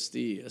title is,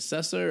 the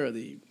assessor or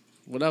the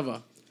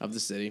whatever of the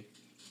city,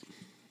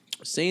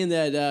 saying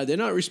that they're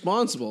not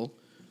responsible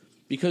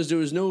because there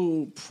was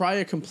no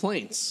prior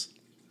complaints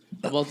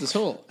about this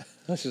hole.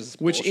 That's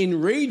just which bullshit.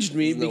 Enraged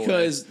me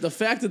because the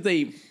fact that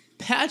they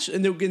patched,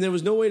 and there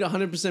was no way to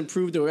 100%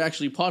 prove there were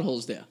actually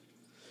potholes there,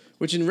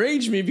 which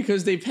enraged me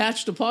because they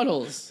patched the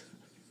potholes.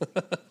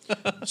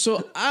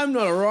 So I'm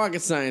not a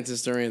rocket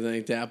scientist or anything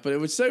like that, but it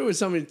would say it was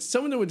someone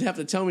that would have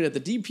to tell me that the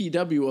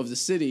DPW of the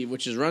city,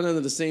 which is run under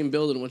the same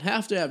building, would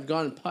have to have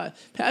gone and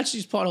patched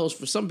these potholes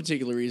for some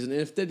particular reason. And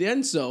if they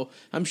didn't so,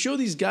 I'm sure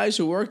these guys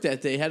who worked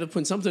that day had to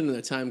put something in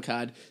their time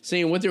card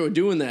saying what they were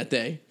doing that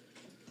day.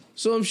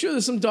 So I'm sure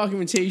there's some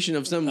documentation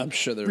of some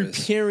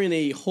repairing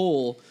a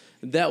hole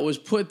that was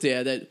put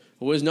there that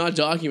was not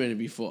documented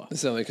before.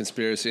 There's only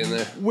conspiracy in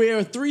there.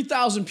 Where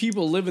 3,000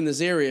 people live in this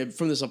area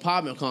from this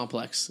apartment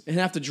complex and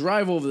have to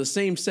drive over the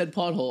same said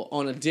pothole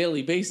on a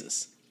daily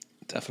basis.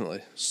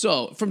 Definitely.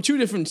 So, from 2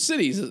 different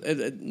cities,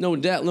 no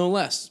doubt, no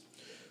less.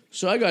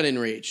 So I got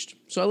enraged.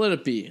 So I let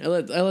it be. I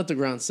let the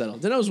ground settle.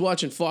 Then I was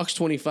watching Fox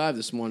 25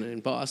 this morning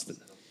in Boston.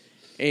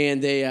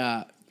 and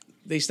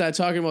they started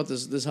talking about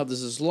this how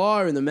there's this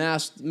law in the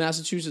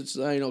Massachusetts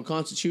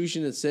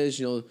Constitution that says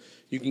you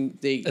can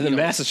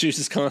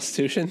Massachusetts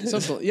Constitution.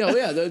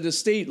 The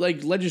state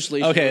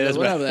legislation. Okay, that's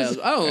whatever that is.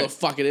 I don't know what the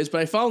fuck it is,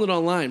 but I found it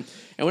online,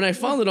 and when I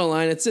found it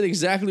online, it said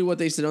exactly what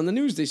they said on the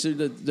news. They said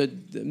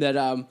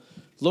that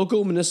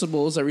local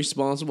municipals are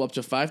responsible up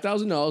to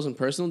 $5,000 in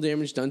personal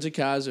damage done to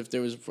cars if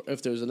there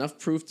was enough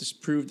proof to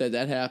prove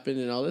that happened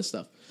and all this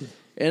stuff.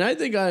 And I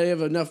think I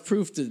have enough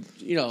proof to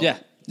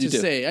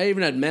say. I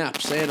even had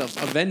maps. I had a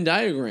Venn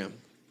diagram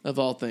of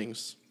all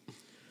things.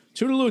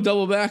 Toodaloo,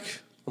 double back.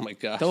 Oh my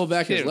gosh. Double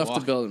back has left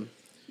the building.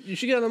 You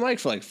should get on the mic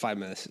for like 5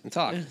 minutes and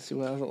talk. Yeah. See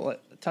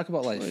talk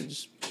about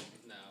life.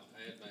 No,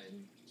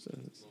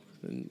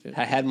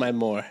 I had my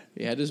more.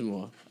 He had his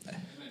more.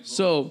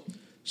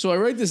 So I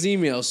write this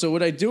email. So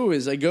what I do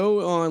is I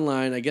go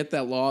online. I get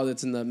that law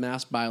that's in the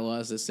mass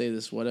bylaws that say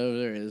this, whatever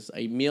there is.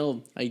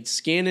 I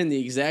scan in the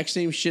exact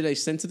same shit I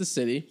sent to the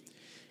city.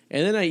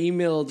 And then I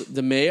emailed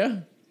the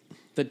mayor,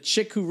 the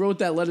chick who wrote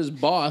that letter's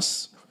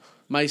boss,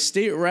 my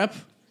state rep,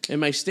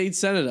 and my state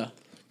senator,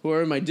 who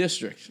are in my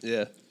district.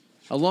 Yeah.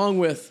 Along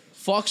with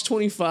Fox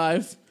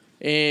 25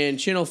 and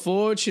Channel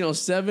 4, Channel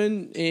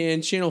 7,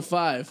 and Channel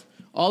 5.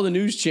 All the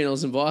news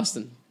channels in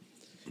Boston.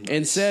 Nice.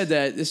 And said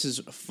that this is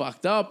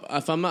fucked up.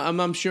 If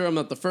I'm sure I'm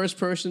not the first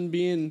person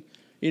being,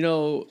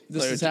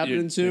 this is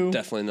happening to. You're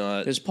definitely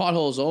not. There's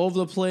potholes all over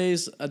the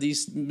place.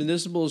 These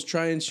municipals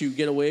trying to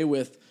get away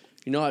with,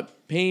 not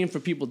paying for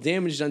people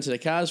damage done to the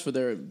cars for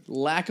their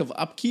lack of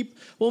upkeep.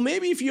 Well,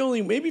 maybe if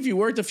you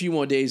worked a few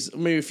more days,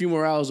 maybe a few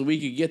more hours a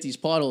week, you could get these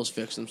potholes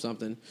fixed or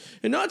something.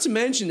 And not to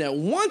mention that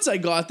once I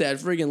got that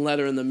friggin'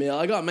 letter in the mail,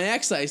 I got my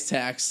excise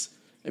tax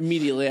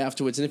immediately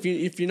afterwards. And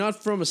if you're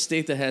not from a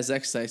state that has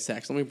excise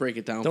tax, let me break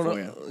it down for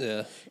you.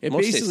 Yeah.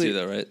 Most states do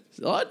that, right?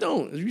 A lot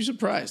don't. You'd be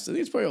surprised. I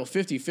think it's probably about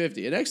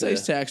 50-50. An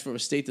excise tax from a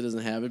state that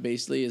doesn't have it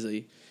basically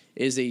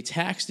is a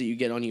tax that you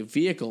get on your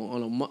vehicle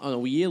on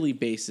a yearly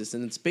basis,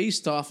 and it's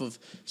based off of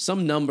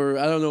some number.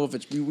 I don't know if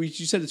it's. You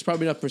said it's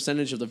probably not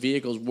percentage of the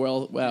vehicle's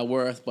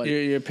worth, but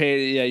you're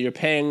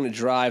paying to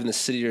drive in the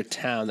city or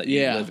town that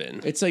you live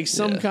in. It's like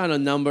some kind of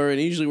number, and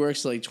it usually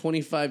works like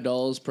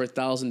 $25 per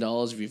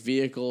 $1,000 of your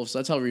vehicle. So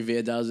that's how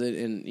Revere does it,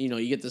 and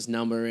you get this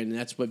number, and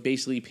that's what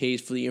basically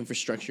pays for the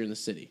infrastructure in the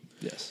city.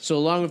 Yes. So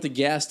along with the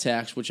gas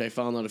tax, which I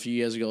found out a few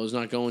years ago is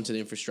not going to the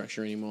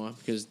infrastructure anymore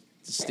because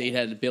the state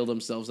had to build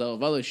themselves out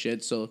of other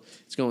shit, so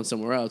it's going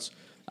somewhere else.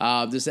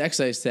 This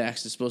excise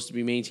tax is supposed to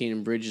be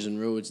maintaining bridges and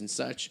roads and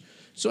such.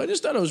 So I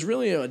just thought it was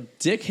really a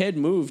dickhead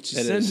move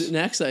to send an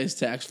excise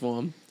tax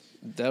form.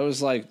 That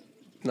was like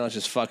not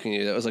just fucking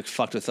you. That was like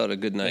fucked without a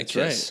good night kiss.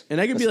 Right.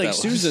 And I could be like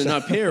Susan and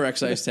not pay her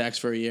excise tax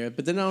for a year,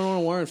 but then I don't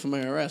want a warrant from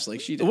IRS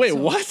like she did. Wait,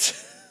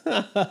 what?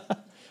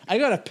 I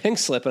got a pink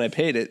slip and I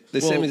paid it. They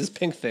sent me this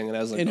pink thing, and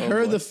I was like, in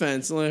her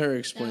defense, let her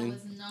explain.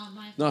 That was not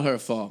my fault. Not her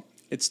fault.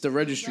 It's the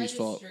registry's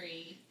fault. The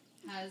registry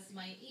has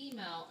my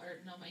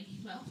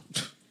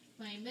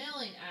my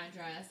mailing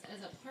address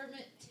as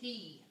apartment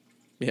T.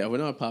 Yeah, we're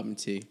not apartment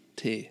T.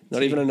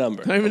 Not even a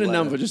number. Not even a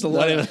number, just a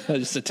letter.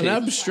 Just a T. An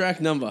abstract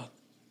number.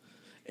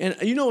 And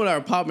you know what our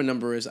apartment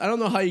number is. I don't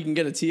know how you can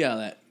get a T out of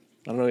that.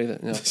 I don't know either.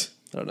 No,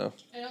 I don't know.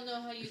 I don't know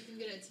how you can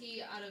get a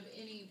T out of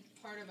any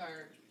part of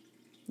our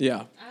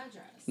address.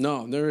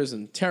 No, there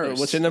isn't. Terrace.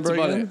 What's your number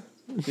again?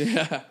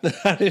 Yeah.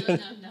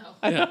 No.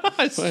 Yeah.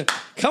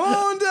 Come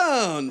on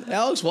down.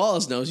 Alex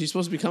Wallace knows he's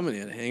supposed to be coming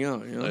here to hang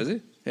out. Is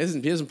he?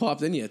 He hasn't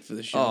popped in yet for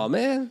the show. Oh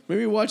man.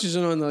 Maybe he watches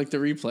it on the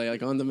replay,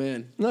 like on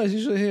demand. No, he's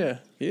usually here.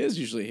 He is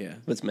usually here.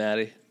 It's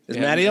Maddie. Is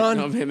Maddie on?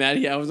 No,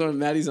 Maddie. I was on.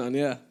 Maddie's on.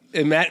 Yeah.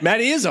 And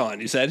Maddie is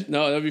on. You said.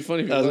 No, that'd be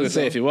funny. If I was going to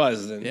say if he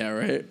was. Then. Yeah.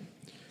 Right.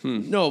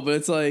 No, but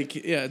it's like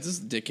it's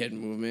just a dickhead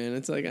move, man.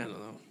 It's like I don't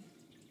know.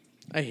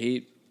 I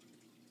hate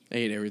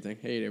everything.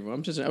 I hate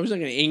everyone. I was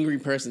like an angry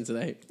person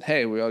today.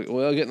 Hey, we all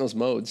get in those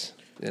modes.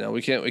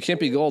 We can't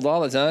be gold all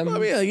the time. Well, I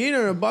mean, like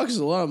 $800 is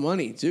a lot of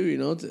money too.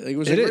 It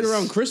was right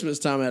around Christmas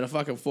time. I had to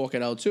fucking fork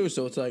it out too.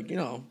 So it's like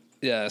Yeah,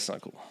 that's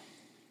not cool.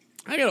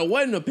 I got a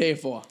wedding to pay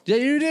for. Yeah,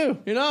 you do.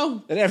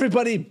 And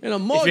everybody and a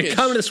mortgage. If you're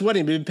coming to this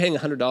wedding, you'll be paying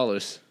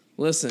 $100.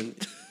 Listen,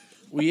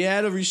 we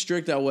had to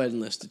restrict our wedding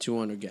list to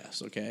 200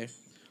 guests. Okay,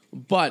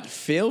 but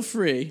feel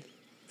free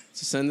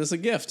to send us a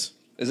gift.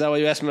 Is that why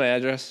you asked me my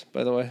address,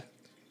 by the way?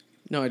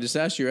 No, I just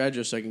asked your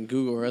address so I can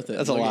Google Earth it.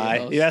 That's a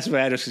lie. You asked me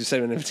my address because you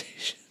sent me an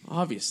invitation.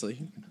 Obviously.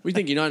 We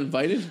think you're not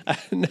invited?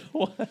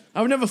 No.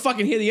 I would never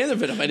fucking hear the end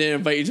of it if I didn't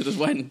invite you to this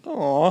wedding.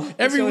 Aw.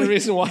 That's the only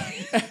reason why.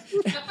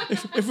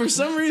 if for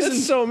some reason...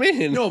 That's so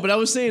mean. No, but I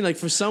was saying,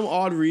 for some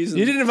odd reason...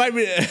 You didn't invite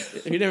me...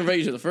 He didn't invite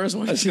you to the first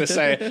one. I was going to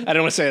say... I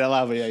don't want to say it out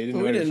loud, but yeah, you didn't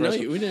invite me to the first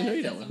one. We didn't know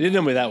you that well. You didn't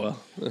know me that well.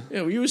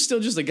 Yeah, you were still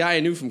just a guy I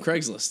knew from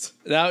Craigslist.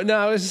 No,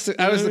 I was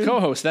the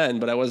co-host then,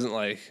 but I wasn't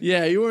like...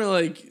 Yeah, you weren't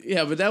like...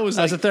 Yeah, but that was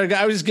I was the third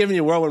guy. I was just giving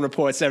you whirlwind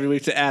reports every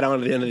week to add on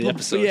to the end of the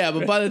episode.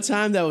 But by the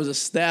time that was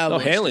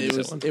established... Hanley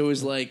it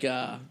was like...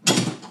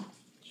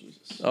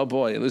 Jesus. Oh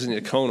boy, you're losing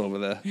your cone over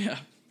there. Yeah.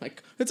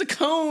 Like, it's a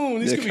cone.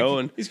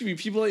 These could be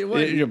people at your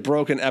wedding. You're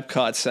broken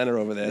Epcot Center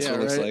over there. That's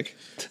what it looks like.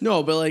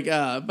 No, but like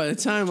by the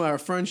time our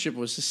friendship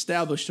was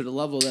established to the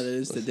level that it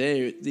is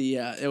today,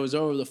 it was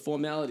over the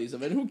formalities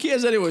of it. Who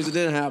cares anyways? It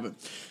didn't happen.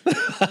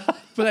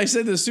 But I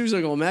said to Susan,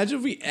 I go, imagine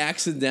if we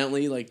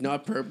accidentally, like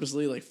not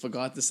purposely, like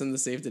forgot to send the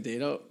save the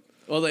date out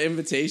or the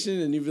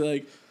invitation, and you'd be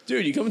like,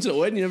 dude, you come to the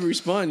wedding, you never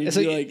respond. It's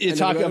like you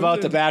talk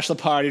about the bachelor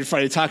party in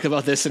front, you talk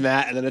about this and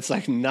that, and then it's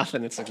like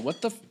nothing. It's like, what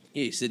the?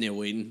 Yeah, you're sitting there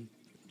waiting.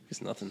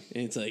 It's nothing.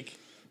 And it's like,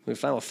 we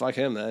fine, well, fuck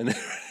him then.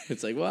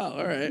 It's like, wow,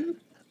 all right.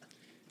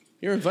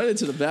 You're invited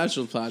to the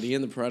bachelor party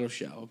and the bridal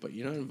shower, but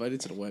you're not invited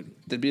to the wedding.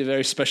 There'd be a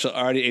very special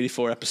Arty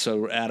 84 episode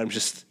where Adam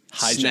just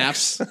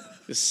hijacks.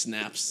 Just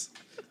snaps.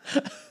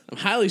 I'm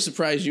highly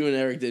surprised you and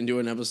Eric didn't do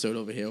an episode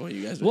over here while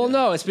you guys were Well, here.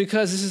 no, it's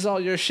because this is all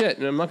your shit,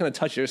 and I'm not going to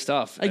touch your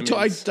stuff. I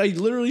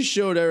literally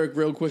showed Eric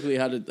real quickly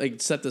how to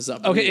like set this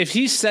up. Okay, if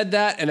he said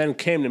that and then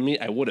came to me,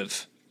 I would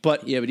have.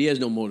 But yeah, but he has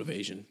no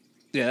motivation.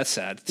 Yeah, that's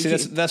sad. See,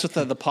 that's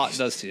what the pot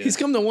does to you. He's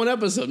come to one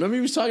episode. Remember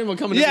he was talking about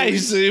coming Yeah,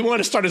 he wanted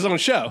to start his own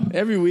show.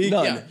 Every week.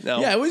 None. Yeah. No.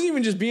 Yeah, it wasn't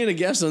even just being a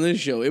guest on this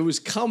show. It was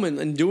coming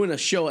and doing a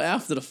show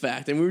after the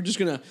fact. And we were just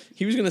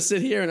he was gonna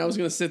sit here and I was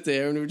gonna sit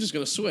there and we were just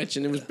gonna switch.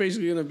 And it was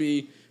basically gonna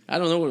be, I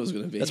don't know what it was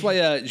gonna be. That's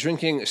why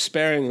drinking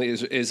sparingly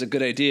is a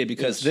good idea,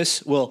 because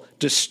this will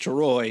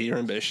destroy your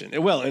ambition.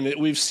 It will, and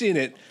we've seen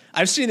it.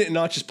 I've seen it in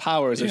not just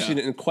Powers. I've seen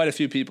it in quite a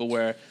few people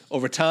where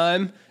over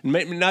time,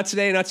 not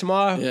today, not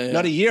tomorrow,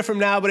 not a year from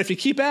now, but if you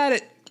keep at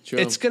it, True.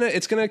 It's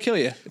gonna kill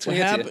you. It's gonna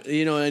get to you.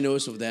 You know, I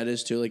noticed what that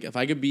is too. Like if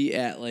I could be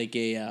at like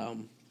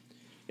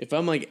if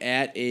I'm like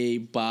at a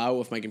bar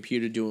with my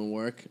computer doing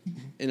work,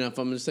 and if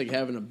I'm just like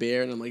having a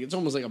beer, and I'm like, it's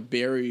almost like a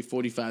berry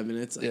 45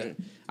 minutes. Like,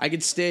 I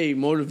could stay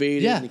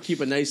motivated and keep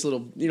a nice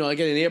little, like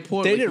at an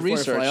airport. They did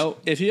research.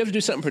 If you have to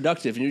do something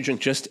productive and you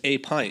drink just a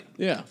pint,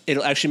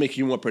 it'll actually make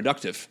you more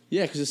productive.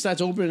 Yeah, because it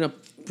starts opening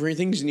up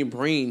things in your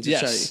brain.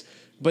 Yes.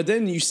 But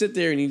then you sit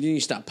there and you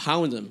stop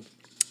pounding them.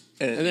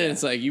 And then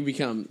it's like you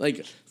become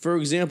like, for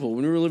example,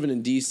 when we were living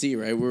in DC,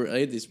 right?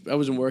 I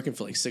wasn't working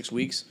for like 6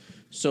 weeks,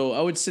 so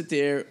I would sit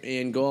there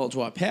and go out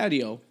to our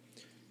patio,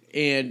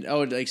 and I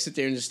would like sit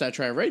there and just start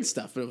trying to write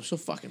stuff. But it was so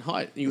fucking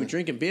hot. And you were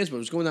drinking beers, but it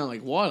was going down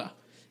like water.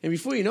 And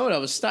before you know it, I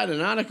was starting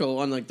an article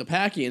on like the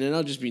Packy, and then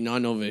I'll just be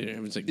non-innovative.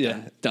 It was like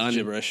done.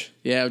 Gibberish.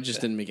 Yeah, it just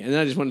didn't make it. And then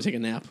I just wanted to take a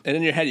nap. And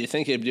in your head, you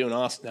think you're doing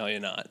awesome. No,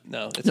 you're not.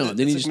 No, it's then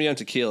like me on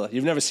tequila.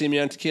 You've never seen me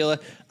on tequila.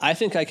 I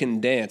think I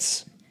can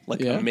dance.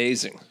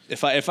 Amazing.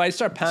 If I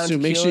start pounding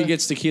tequila, make sure you get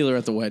tequila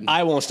at the wedding.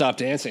 I won't stop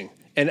dancing.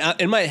 And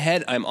in my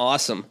head, I'm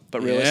awesome,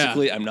 but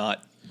realistically, I'm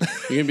not.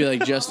 You're gonna be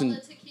like Justin.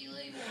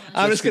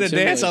 I'm just gonna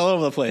dance all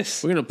over the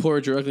place. We're gonna pour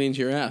it directly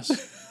into your ass.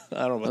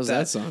 I don't know about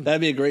that song.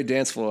 That'd be a great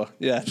dance floor.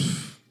 Yeah.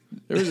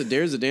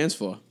 There's a dance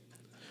floor.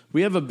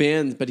 We have a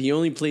band, but he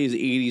only plays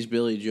 80s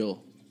Billy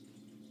Joel.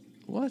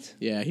 What?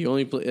 Yeah, he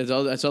only plays.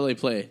 That's all they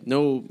play.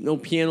 No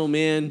piano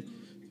man,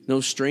 no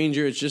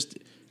stranger. It's just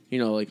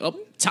like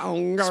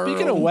uptown girl.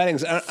 Speaking of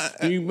weddings, aren't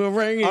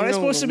I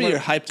supposed to be your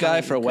hype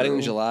guy for a wedding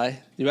in July?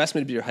 You asked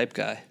me to be your hype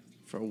guy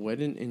for a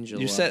wedding in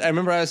July. You said I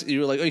remember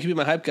you were like, oh, you can be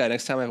my hype guy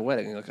next time I have a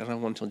wedding. You're like, I don't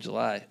have one until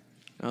July.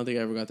 I don't think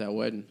I ever got that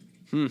wedding.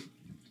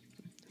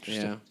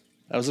 Yeah.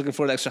 I was looking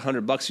for the extra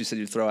 $100 you said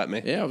you'd throw at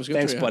me. Yeah, I was good.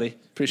 Thanks, buddy.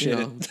 Appreciate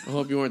it. I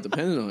hope you weren't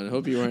dependent on it. I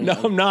hope you weren't. No,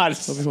 I'm not. I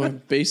hope you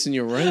weren't basing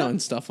your rent on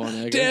stuff on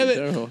it. Damn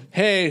it.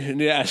 Hey,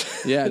 yeah.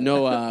 Yeah,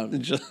 no.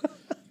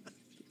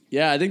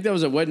 Yeah, I think that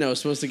was a wedding I was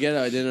supposed to get.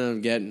 I didn't end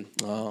up getting.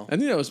 Oh, I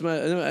think that was it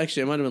might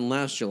have been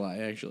last July.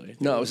 Actually,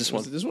 no, it was this one.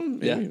 Was it this one?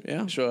 Maybe?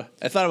 Yeah, sure.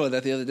 I thought about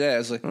that the other day. I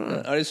was like,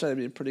 I just trying to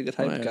be a pretty good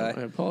hype guy.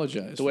 I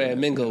apologize. The way I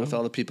mingle with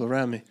all the people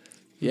around me.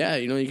 Yeah,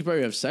 you could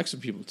probably have sex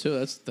with people too.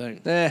 That's the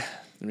thing.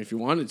 I mean, if you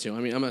wanted to. I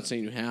mean, I'm not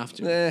saying you have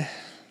to. I'm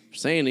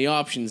saying the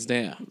option's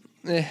there.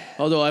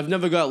 Although I've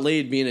never got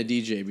laid being a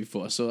DJ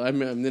before, so I've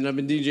been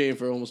DJing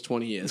for almost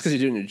 20 years. It's because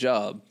you're doing your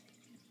job.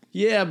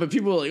 Yeah, but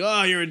people are like,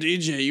 "Oh, you're a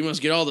DJ. You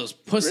must get all this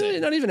pussy." Really?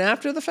 Not even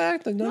after the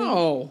fact? Like,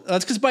 no.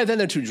 That's because by then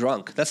they're too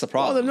drunk. That's the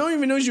problem. Oh, they don't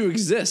even know you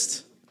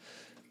exist.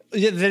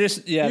 Yeah, they're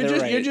just. Yeah,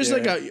 You're just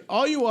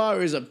all you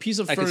are is a piece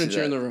of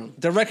furniture in the room.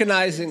 They're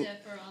recognizing.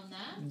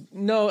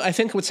 No, I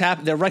think what's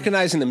happened, they're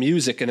recognizing the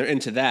music and they're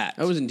into that.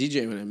 I wasn't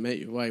DJing when I met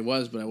you. Well, I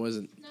was, but I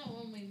wasn't. No,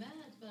 when we met,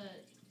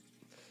 but...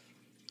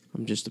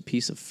 I'm just a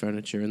piece of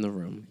furniture in the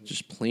room.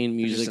 Just playing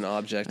music. You're just an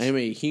object. I am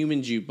a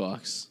human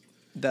jukebox.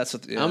 That's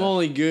what... I'm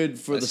only good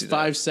for the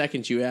 5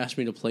 seconds you asked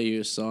me to play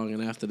you a song,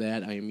 and after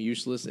that, I am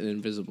useless and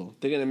invisible.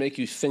 They're going to make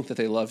you think that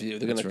they love you.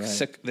 They're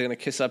going to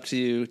kiss up to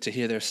you to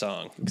hear their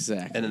song.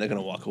 Exactly. And then they're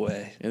going to walk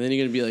away. And then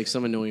you're going to be like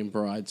some annoying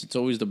broads. It's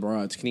always the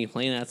broads. Can you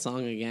play that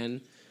song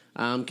again?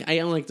 I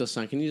don't like this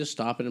song. Can you just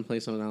stop it and play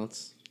something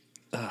else?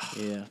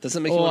 Yeah.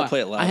 Doesn't make you want to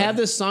play it louder. I have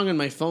this song on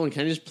my phone.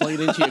 Can I just plug it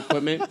into your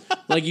equipment?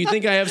 Like, you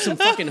think I have some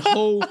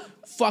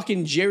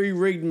fucking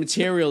jerry-rigged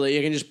material that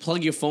you can just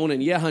plug your phone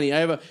in? Yeah, honey, I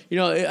have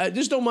I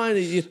just don't mind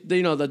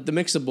the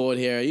mixer board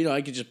here.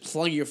 I could just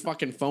plug your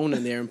fucking phone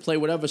in there and play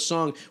whatever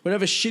song,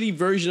 whatever shitty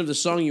version of the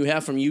song you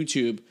have from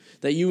YouTube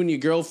that you and your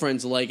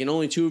girlfriends like, and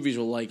only two of you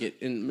will like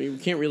it, and we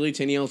can't relate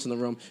to anyone else in the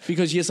room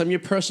because yes, I'm your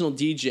personal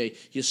DJ.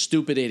 You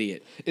stupid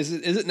idiot. Is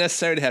it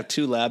necessary to have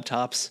 2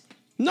 laptops?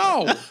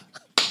 No.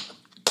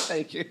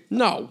 Thank you.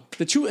 No.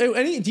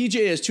 Any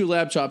DJ has 2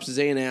 laptops is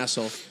an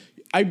asshole.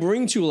 I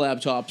bring 2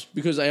 laptops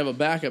because I have a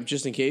backup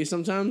just in case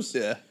sometimes.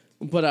 Yeah.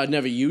 But I'd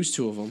never use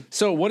 2 of them.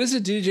 So what is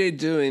a DJ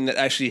doing that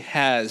actually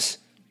has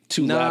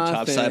 2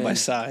 laptops side by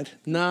side?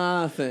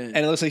 Nothing. And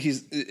it looks like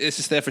it's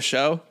just there for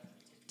show?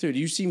 Dude,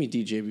 you see me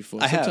DJ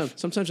before. I have.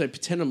 Sometimes I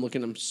pretend I'm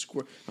looking,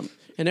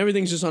 and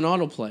everything's just on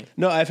autoplay.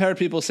 No, I've heard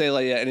people say,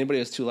 like, yeah, anybody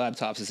who has 2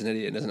 laptops is an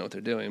idiot and doesn't know what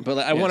they're doing. But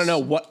like, I want to know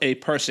what a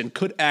person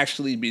could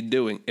actually be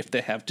doing if they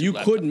have 2 laptops.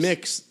 You could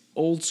mix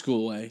old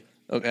school way.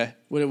 Okay.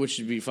 Which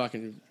would be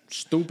fucking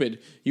stupid.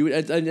 You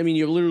would. I mean,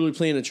 you're literally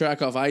playing a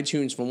track off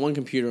iTunes from one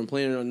computer and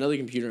playing it on another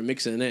computer and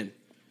mixing it in.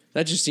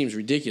 That just seems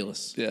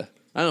ridiculous. Yeah.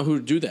 I don't know who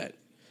would do that.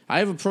 I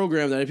have a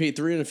program that I paid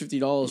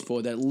 $350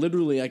 for that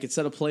literally I could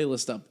set a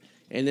playlist up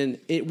and then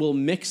it will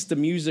mix the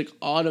music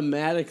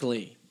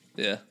automatically.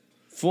 Yeah.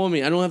 For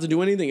me. I don't have to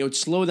do anything. It would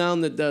slow down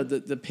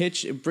the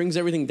pitch. It brings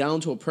everything down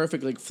to a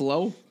perfect like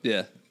flow.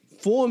 Yeah.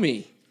 For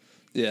me.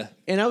 Yeah.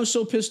 And I was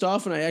so pissed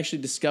off when I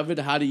actually discovered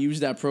how to use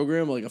that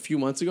program like a few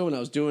months ago when I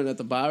was doing it at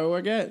the bar I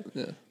work at.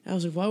 Yeah. I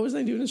was like, why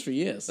wasn't I doing this for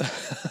years?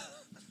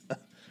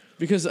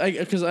 Because I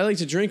like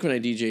to drink when I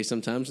DJ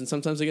sometimes, and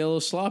sometimes I get a little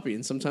sloppy,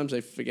 and sometimes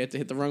I forget to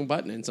hit the wrong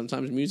button, and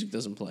sometimes music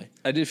doesn't play.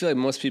 I do feel like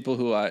most people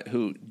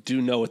who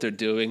do know what they're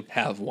doing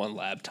have 1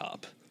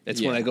 laptop.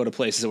 It's when I go to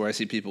places where I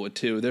see people with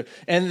 2. They're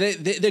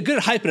good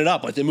at hyping it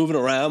up, like they're moving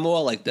around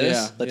more like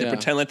this, they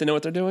pretend like they know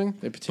what they're doing,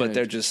 but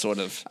they're just sort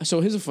of.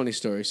 So here's a funny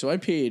story. So I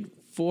paid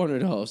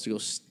 $400 to go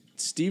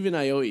Stephen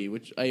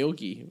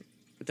Aoki,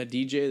 the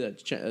DJ,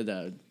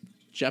 the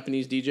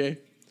Japanese DJ.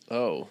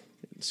 Oh,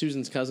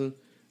 Susan's cousin.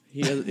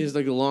 He has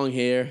like long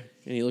hair,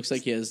 and he looks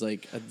like he has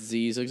like a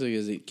disease. Looks like he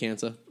has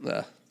cancer.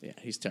 Yeah,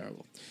 he's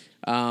terrible.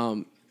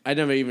 I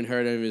never even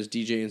heard of his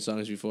DJing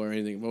songs before or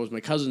anything. But it was my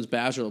cousin's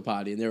bachelor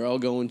party, and they were all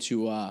going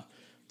to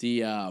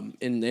the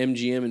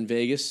MGM in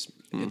Vegas.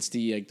 It's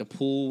the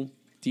pool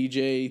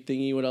DJ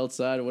thingy,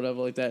 outside or whatever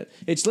like that.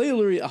 It's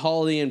literally a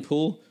Holiday Inn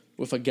pool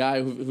with a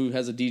guy who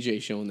has a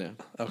DJ show in there.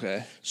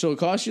 Okay. So it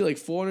costs you like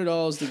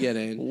 $400 to get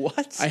in.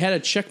 What? I had to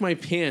check my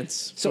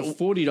pants for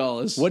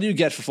 $40. What do you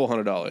get for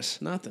 $400?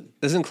 Nothing.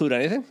 Doesn't include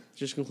anything?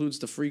 Just includes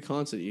the free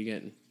concert you're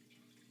getting.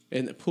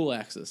 And the pool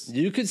access.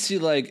 You could see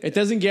like... It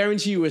doesn't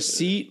guarantee you a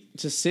seat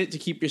to sit to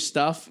keep your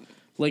stuff.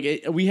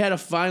 Like we had to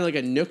find like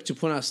a nook to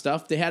put our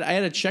stuff. I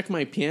had to check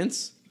my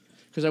pants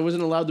because I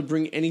wasn't allowed to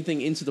bring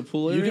anything into the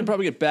pool area. You can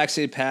probably get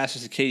backstage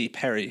passes to Katy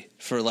Perry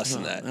for less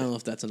than that. I don't know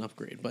if that's an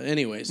upgrade, but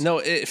anyways. No,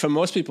 for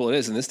most people it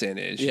is in this day and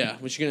age. Yeah,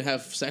 but you're gonna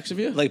have sex with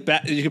you? Like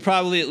you could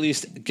probably at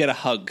least get a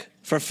hug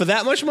for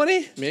that much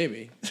money.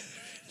 Maybe,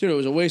 dude, it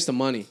was a waste of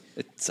money.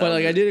 But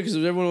like I did it because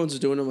everyone else was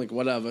doing it. I'm like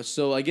whatever.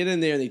 So I get in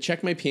there and they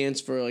check my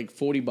pants for like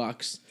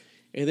 $40,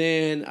 and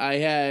then I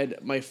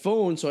had my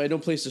phone, so I had no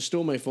place to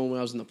store my phone when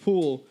I was in the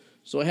pool.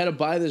 So I had to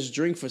buy this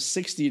drink for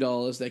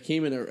 $60 that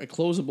came in a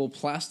closable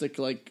plastic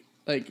like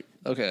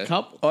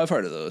cup. Oh, I've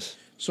heard of those.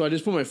 So I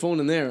just put my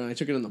phone in there and I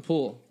took it in the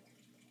pool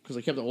because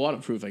I kept it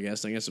waterproof. I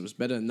guess it was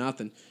better than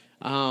nothing.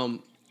 And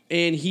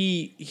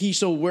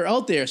so we're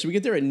out there. So we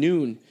get there at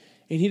noon,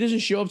 and he doesn't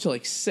show up till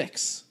like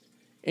 6,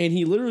 and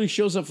he literally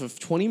shows up for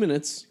 20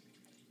 minutes,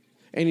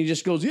 and he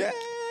just goes yeah.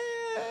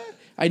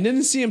 I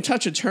didn't see him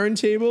touch a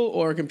turntable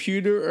or a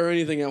computer or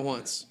anything at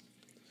once,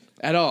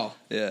 at all.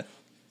 Yeah.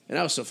 And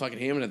I was so fucking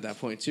hammered at that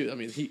point, too. I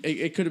mean,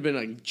 it could have been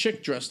a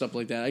chick dressed up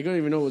like that. I don't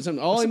even know it was him.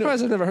 I'm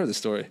surprised I've never heard the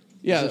story.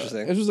 Yeah,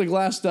 it was like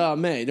last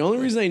May. The only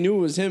reason I knew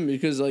it was him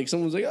because like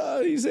someone was like,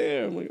 "Oh, he's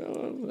here." I'm like,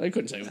 "Oh," I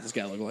couldn't say what this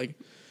guy looked like.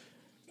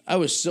 I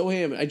was so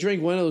hammered. I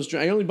drank one of those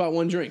drinks. I only bought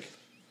one drink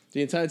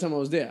the entire time I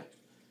was there.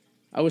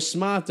 I was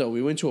smart though.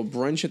 We went to a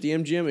brunch at the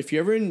MGM. If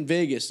you're ever in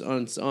Vegas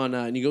and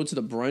you go to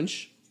the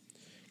brunch,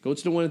 go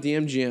to the one at the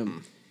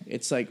MGM.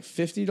 It's like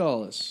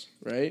 $50,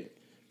 right?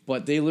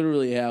 But they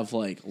literally have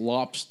like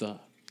lobster.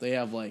 They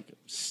have like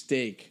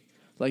steak.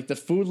 Like the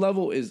food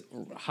level is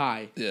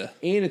high. Yeah.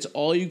 And it's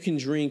all you can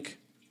drink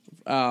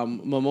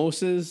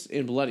mimosas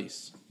and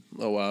bloodies.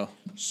 Oh, wow.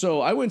 So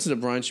I went to the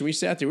brunch and we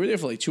sat there. We were there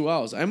for like 2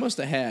 hours.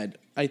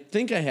 I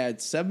think I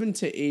had 7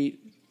 to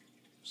 8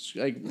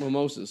 like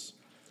mimosas.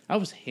 I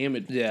was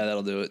hammered. Yeah,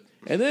 that'll do it.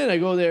 And then I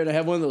go there and I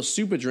have one of those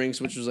super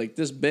drinks, which was like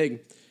this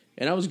big.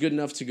 And I was good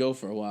enough to go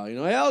for a while. You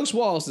know, Alex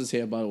Wallace is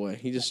here, by the way.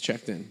 He just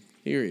checked in.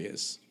 Here he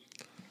is.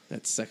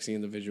 That sexy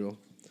individual.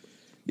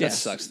 That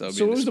sucks, though.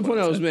 So what was the point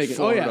I was making?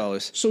 $400. Oh, yeah.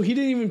 So he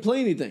didn't even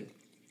play anything.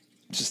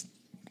 Just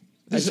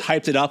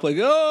hyped it up like,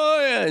 oh,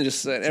 yeah. And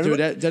just said, dude,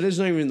 that is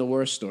not even the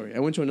worst story. I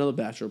went to another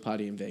bachelor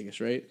party in Vegas,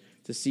 right?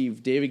 To see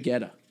David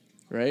Guetta,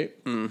 right?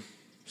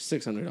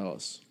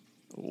 $600.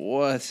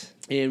 What?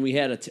 And we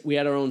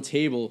had our own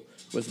table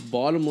with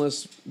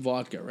bottomless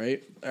vodka,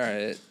 right? All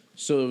right.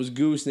 So it was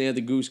Goose, and they had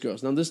the Goose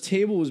Girls. Now, this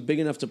table was big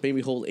enough to maybe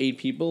hold 8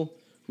 people.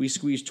 We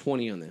squeezed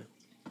 20 on there.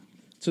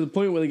 To the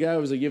point where the guy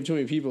was like, you have too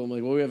many people. I'm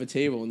like, well, we have a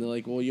table. And they're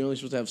like, well, you're only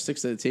supposed to have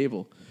 6 at a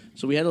table.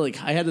 So we had to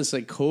I had this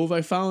cove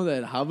I found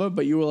at Hava,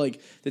 but you were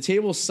the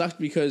table sucked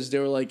because they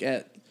were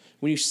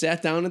when you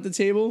sat down at the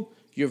table,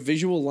 your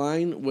visual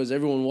line was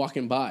everyone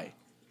walking by.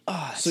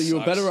 Oh, so you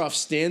were better off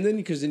standing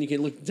because then you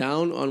can look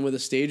down on where the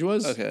stage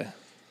was. Okay.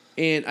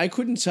 And I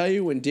couldn't tell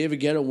you when David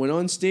Guetta went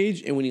on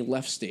stage and when he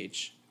left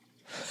stage.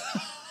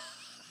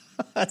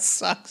 That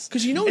sucks.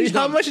 Because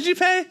how much did you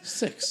pay?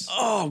 $6.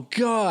 Oh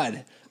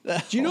God.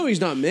 Do you know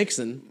he's not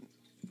mixing?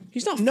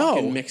 He's not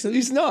fucking mixing.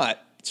 He's not.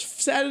 It's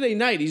Saturday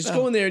night. He's just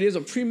going there and he has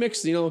a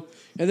pre-mix, and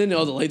then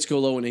the lights go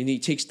low and then he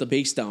takes the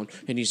bass down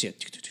and he's here.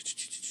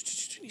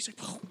 He's like,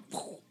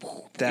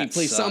 he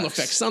plays sound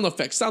effect. It's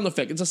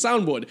a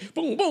soundboard.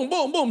 Boom, boom,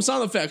 boom, boom.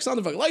 Sound effect.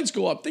 Lights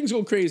go up. Things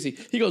go crazy.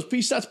 He goes,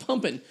 he starts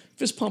pumping,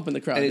 fist pumping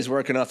the crowd. And he's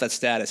working off that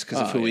status because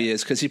of who he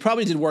is. Because he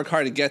probably did work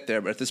hard to get there,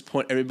 but at this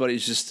point,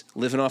 everybody's just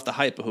living off the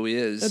hype of who he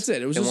is. That's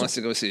it. It was and just wants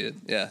to go see it.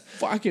 Yeah.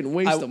 Fucking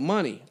waste of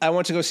money. I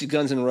went to go see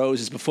Guns N'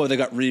 Roses before they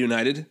got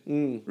reunited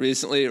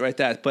recently, right?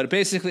 But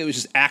basically, it was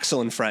just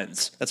Axl and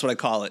Friends. That's what I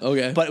call it.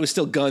 Okay. But it was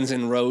still Guns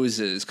N'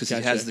 Roses because he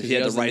had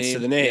the rights to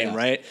the name,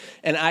 right?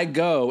 And I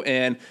go,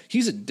 and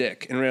he's a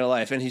dick in real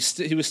life, and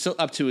he was still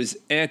up to his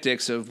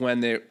antics of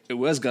when it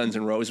was Guns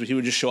N' Roses, but he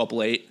would just show up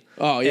late.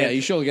 Oh, yeah,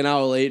 you show an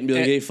hour late and be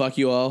like, hey, fuck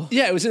you all.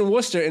 Yeah, it was in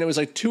Worcester, and it was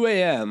 2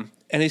 a.m.,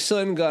 and he still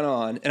hadn't got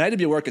on, and I had to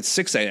be at work at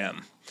 6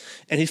 a.m.,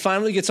 and he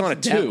finally gets on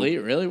at 2. That late,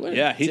 really? What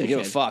yeah, he didn't give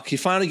a fuck. He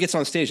finally gets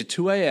on stage at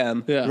 2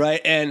 a.m.,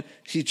 right, and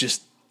he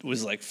just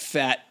was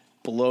fat,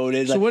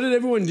 bloated. So what did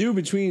everyone do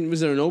was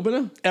there an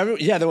opener?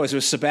 There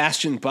was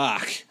Sebastian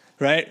Bach.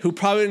 Right, who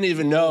probably didn't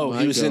even know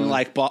he was in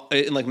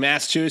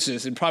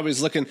Massachusetts, and probably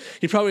was looking.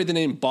 He probably had the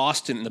name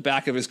Boston in the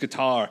back of his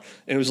guitar,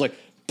 and it was like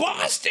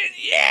Boston,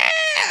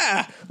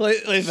 yeah,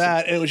 like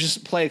that. And it would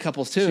just play a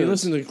couple tunes. So you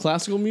listen to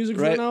classical music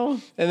for an hour,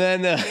 and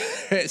then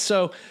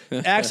so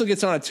Axl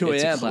gets on at 2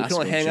 a.m. But we can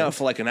only hang out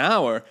for an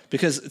hour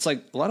because it's a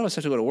lot of us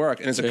have to go to work,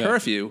 and it's a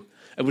curfew,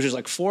 which is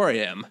 4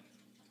 a.m.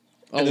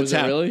 Oh, was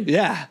it really?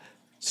 Yeah.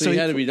 So he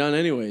had to be done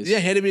anyways. Yeah,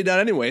 he had to be done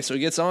anyway. So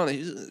he gets on.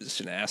 He's just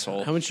an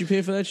asshole. How much you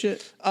pay for that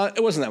shit?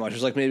 It wasn't that much. It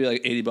was maybe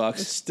 $80.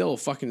 It's still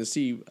fucking to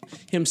see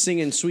him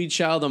singing "Sweet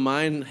Child of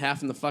Mine"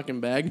 half in the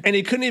fucking bag. And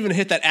he couldn't even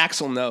hit that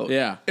Axl note.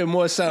 Yeah, it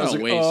was sound. It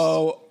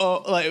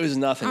was it was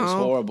nothing. It was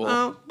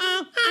horrible.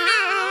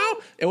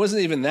 It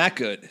wasn't even that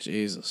good.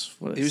 Jesus,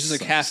 he was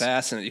just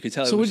half-assing it. You could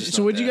tell. So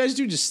what'd you guys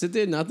do? Just sit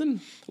there, nothing?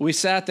 We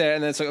sat there,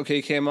 and then it's okay,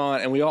 he came on,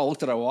 and we all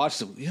looked at our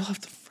watches. We all have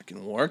to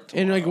freaking work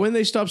tomorrow. And when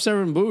they stopped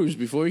serving booze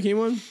before he came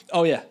on?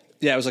 Oh yeah.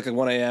 Yeah, it was at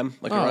 1 a.m.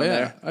 Around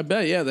there. I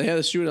bet, they had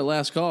to shoot at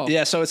last call.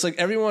 Yeah, so it's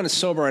everyone is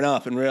sobering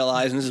up and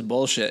realizing this is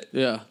bullshit.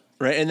 Yeah.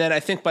 Right? And then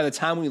I think by the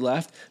time we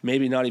left,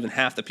 maybe not even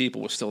half the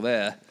people were still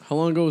there. How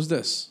long ago was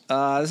this?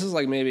 This is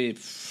maybe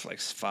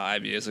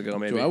 5 years ago,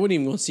 maybe. Dude, I wouldn't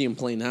even go see him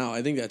play now.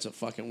 I think that's a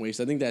fucking waste.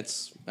 I think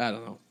that's, I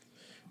don't know.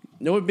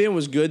 You know what band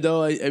was good,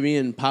 though? I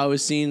mean, Power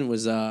Scene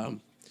was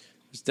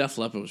Def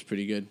Leppard was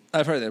pretty good.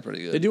 I've heard they're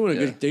pretty good.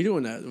 They're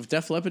doing that with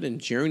Def Leppard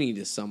and Journey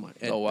this summer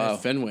at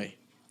Fenway.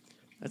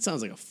 That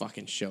sounds like a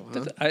fucking show,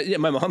 huh? Yeah,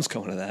 my mom's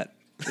going to that.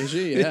 Is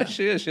she? Yeah.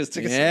 She is. She has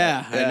tickets.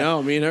 Yeah, I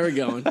know. Me and her are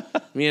going.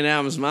 Me and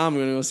Adam's mom are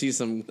going to go see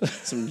some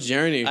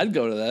Journey. I'd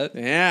go to that.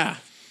 Yeah.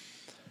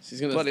 She's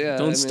going to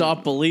don't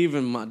stop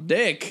believing my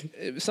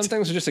dick. Some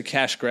things are just a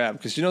cash grab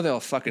because they all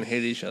fucking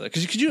hate each other.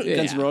 Because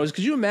Guns N' Roses,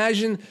 could you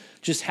imagine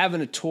just having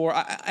a tour?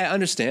 I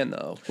understand,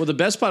 though. Well, the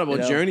best part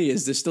about Journey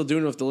is they're still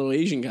doing it with the little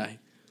Asian guy.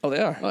 Oh,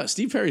 they are? Oh,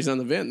 Steve Perry's on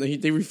the band.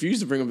 They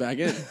refuse to bring him back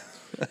in.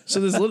 So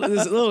this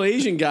little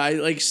Asian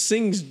guy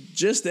sings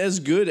just as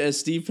good as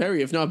Steve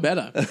Perry, if not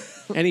better,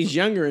 and he's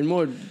younger and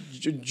more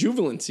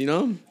jubilant.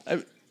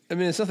 I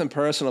mean, it's nothing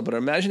personal, but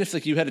imagine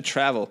if you had to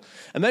travel.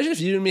 Imagine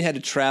if you and me had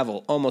to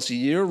travel almost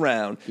year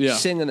round,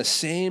 singing the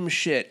same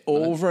shit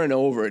over and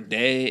over,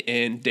 day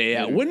in, day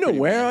out. Wouldn't it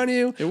wear on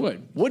you? It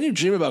would. Wouldn't you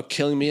dream about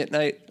killing me at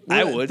night?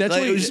 Well, I would.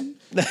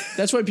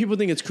 That's why people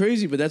think it's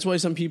crazy, but that's why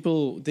some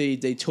people they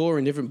tour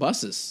in different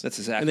buses. That's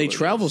exactly. And they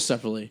travel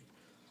separately.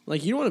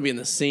 You don't want to be in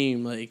the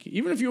same,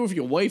 even if you're with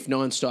your wife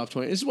nonstop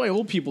 20. This is why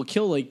old people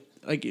kill,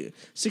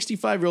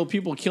 65-year-old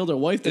people kill their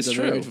wife that they're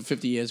married for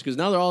 50 years because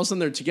now they're all of a sudden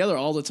they're together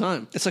all the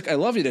time. It's I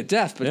love you to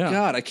death, but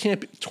God, I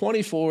can't be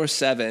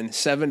 24/7,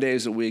 7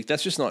 days a week.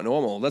 That's just not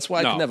normal. That's why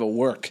I can never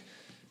work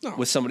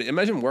with somebody.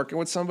 Imagine working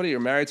with somebody you're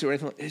married to or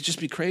anything. It'd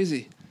just be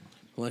crazy.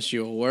 Unless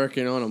you're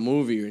working on a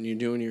movie and you're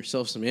doing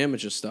yourself some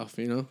amateur stuff,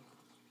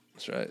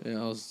 That's right.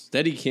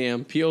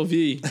 Steadicam,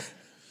 POV.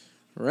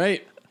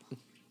 Right?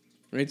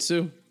 Right,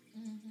 Sue?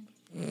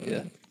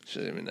 Yeah. She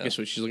didn't even know. Guess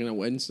what? She's looking at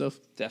wedding stuff?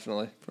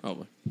 Definitely.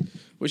 Probably.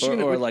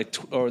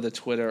 Or the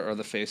Twitter or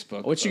the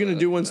Facebook. What's she going to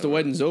do once the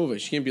wedding's over?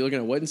 She can't be looking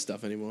at wedding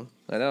stuff anymore.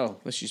 I know.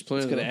 Unless she's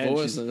planning to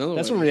divorce another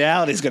That's when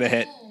reality's going to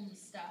hit. Home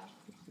stuff.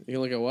 You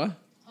can look at what?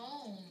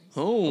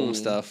 Home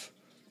stuff.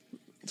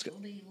 We'll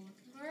be looking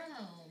for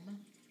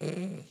a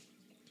home.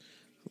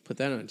 Put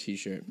that on a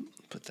t-shirt.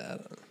 Put that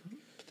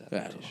on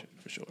a t-shirt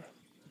for sure.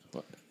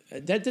 Well,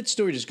 that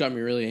story just got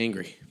me really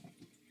angry.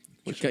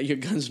 Your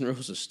Guns N'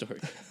 Roses story.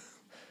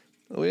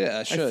 Oh, yeah,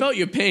 I should. I felt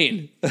your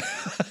pain.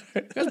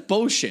 That's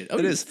bullshit.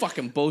 It is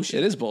fucking bullshit.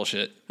 It is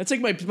bullshit. That's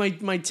like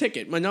my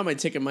ticket. My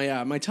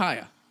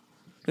tire.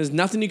 There's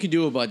nothing you can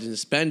do about it.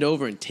 Just bend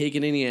over and take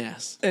it in the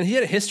ass. And he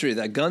had a history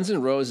that Guns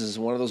N' Roses is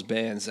one of those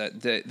bands that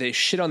they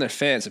shit on their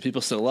fans and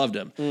people still loved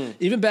them.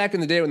 Even back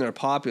in the day when they were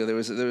popular, there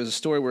was a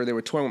story where they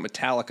were touring with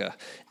Metallica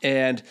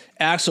and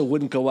Axl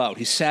wouldn't go out.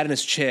 He sat in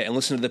his chair and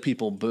listened to the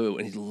people boo,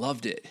 and he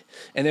loved it.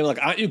 And they were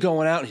like, "Aren't you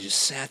going out?" And he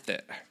just sat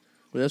there.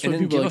 Well, that's why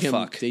people like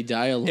him, they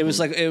die alone. It was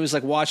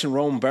like watching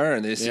Rome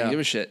burn. They just didn't give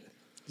a shit,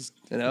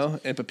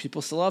 but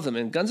people still love them.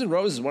 And Guns N'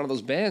 Roses is one of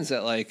those bands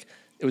that like.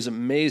 It was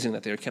amazing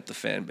that they kept the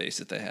fan base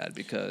that they had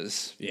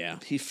because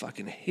he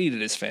fucking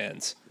hated his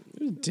fans.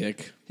 He was a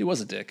dick. He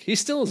was a dick. He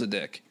still is a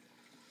dick.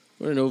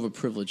 What an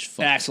overprivileged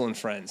fuck. Axl and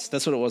Friends.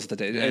 That's what it was at the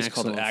day. They just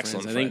called it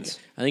Axl and Friends.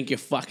 I think your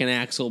fucking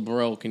Axl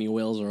broke and your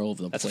wheels are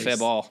over the place. That's a fair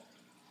ball.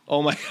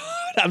 Oh my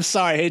God. I'm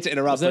sorry. I hate to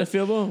interrupt. Was that a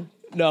fair ball?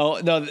 No.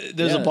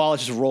 There's a ball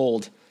that just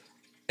rolled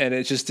and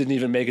it just didn't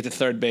even make it to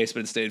third base,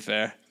 but it stayed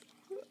fair.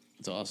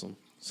 It's awesome.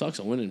 Sucks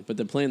on winning, but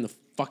they're playing the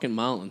fucking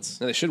Mountains.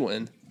 No, they should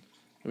win.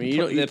 I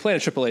mean, they're playing a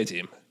AAA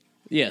team.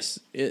 Yes,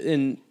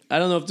 and I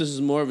don't know if this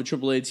is more of a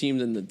AAA team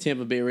than the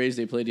Tampa Bay Rays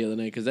they played the other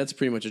night because that's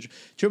pretty much a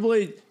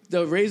AAA.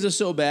 The Rays are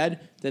so bad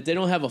that they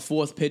don't have a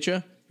fourth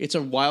pitcher. It's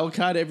a wild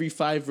card every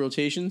 5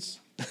 rotations,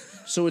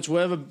 so it's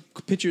whatever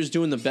pitcher is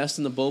doing the best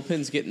in the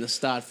bullpen's getting the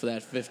start for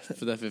that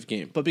fifth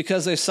game. But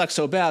because they suck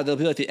so bad, they'll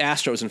be like the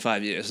Astros in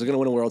 5 years. They're going to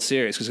win a World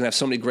Series because they're going to have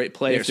so many great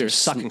players who are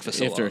sucking for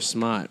so long. If they're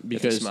smart,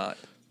 because if they're smart.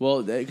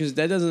 Well, because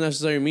that doesn't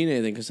necessarily mean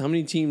anything. Because how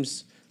many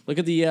teams look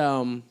at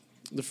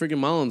the freaking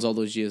Marlins all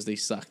those years they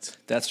sucked.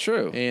 That's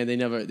true. And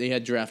they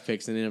had draft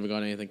picks and they never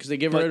got anything because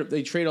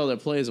they trade all their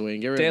players away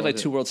and get rid of. They have like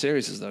 2 World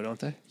Series though, don't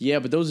they? Yeah,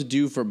 but those are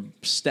due for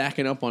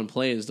stacking up on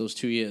players those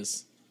 2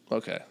 years.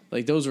 Okay.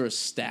 Like those were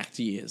stacked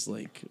years.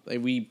 Like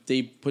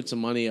they put some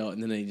money out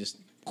and then they just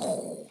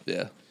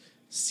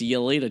see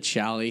you later,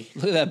 Charlie.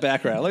 Look at that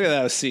background. Look at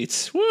those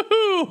seats.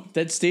 Woohoo!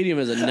 That stadium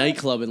is a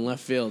nightclub in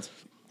left field.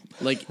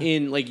 Like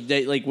where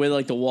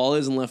like the wall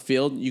is in left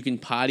field, you can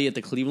party at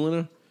the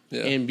Clevelander.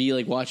 Yeah. And be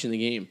like watching the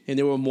game. And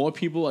there were more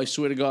people, I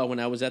swear to God, when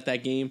I was at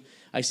that game.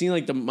 I seen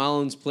like the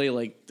Marlins play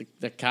like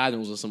the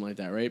Cardinals or something like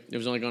that, right? It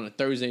was like on a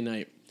Thursday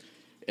night.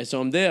 And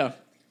so I'm there.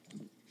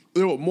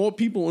 There were more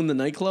people in the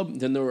nightclub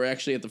than there were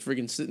actually at the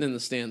freaking sitting in the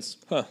stands.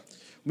 Huh.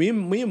 Me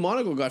and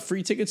Monaco got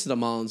free tickets to the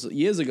Marlins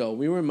years ago.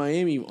 We were in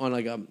Miami on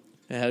it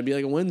had to be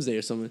like a Wednesday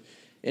or something.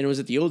 And it was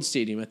at the old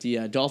stadium, at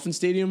the Dolphin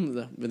Stadium,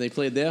 when they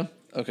played there.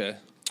 Okay.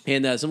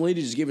 And some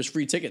lady just gave us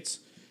free tickets.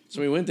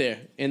 So we went there,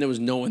 and there was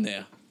no one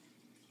there.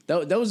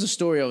 That was the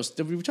story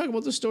did we talk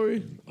about this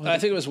story? I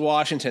think it was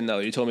Washington, though.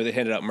 You told me they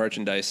handed out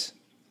merchandise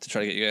to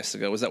try to get you guys to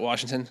go. Was that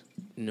Washington?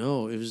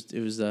 No, it was.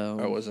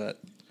 Or was that?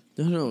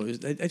 No.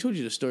 I told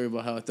you the story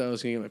about how I thought I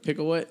was going to get my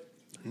pickle wet.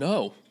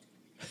 No.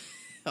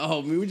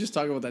 Oh, we were just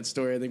talking about that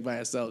story, I think, by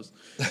ourselves.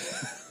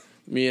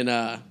 me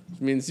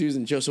and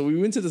Susan, Joe. So we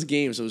went to this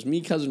game. So it was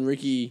me, cousin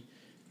Ricky,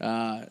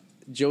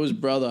 Joe's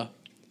brother,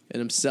 and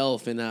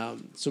himself. And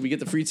so we get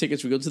the free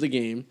tickets. We go to the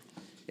game.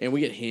 And we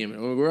get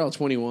hammered. We're all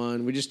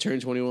 21. We just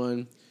turned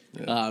 21.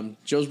 Yeah.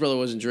 Joe's brother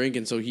wasn't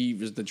drinking, so he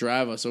was the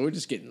driver. So we're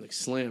just getting like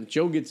slammed.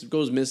 Joe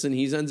goes missing.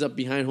 He ends up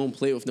behind home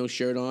plate with no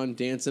shirt on,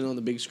 dancing on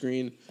the big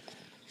screen.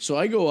 So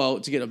I go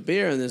out to get a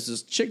beer, and there's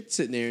this chick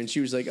sitting there, and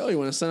she was like, "Oh, you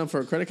want to sign up for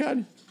a credit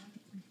card?"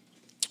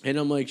 And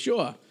I'm like,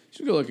 "Sure."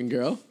 She's a good-looking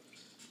girl.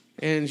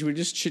 And we were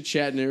just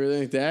chit-chatting and everything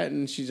like that.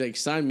 And she's like,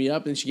 signed me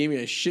up, and she gave me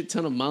a shit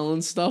ton of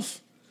Marlins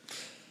stuff.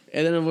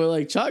 And then we're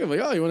like talking,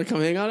 like, "Oh, you want to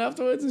come hang out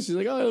afterwards?" And she's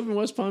like, "Oh, I live in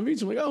West Palm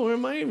Beach." I'm like, "Oh, we're in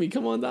Miami.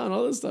 Come on down."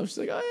 All this stuff. She's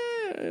like,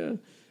 "Oh, yeah."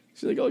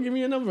 She's like, "Oh, give me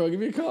your number. I'll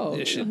give you a call."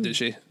 Yeah, did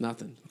she?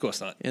 Nothing. Of course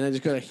not. And I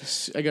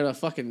just got a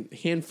fucking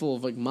handful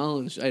of like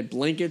Marlins. I had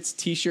blankets,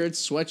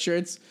 T-shirts,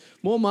 sweatshirts,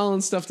 more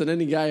Marlins stuff than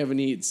any guy ever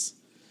needs.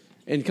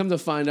 And come to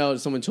find out,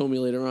 someone told me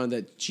later on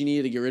that she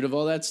needed to get rid of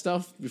all that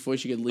stuff before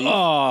she could leave.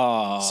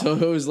 Oh. So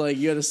it was like,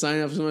 you had to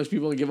sign up for so much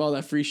people and give all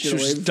that free shit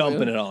away. She was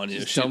dumping it on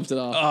you. She dumped it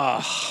off.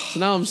 Oh. So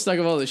now I'm stuck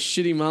with all this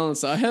shitty Marlins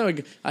stuff.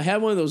 I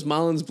had one of those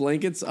Marlins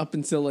blankets up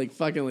until like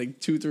fucking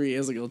like 2-3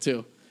 years ago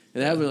too.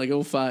 And it happened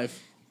like 05.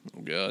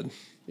 Oh, God.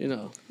 You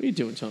know, what are you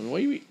doing, Tony?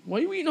 Why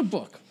are you eating a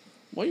book?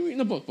 Why are you eating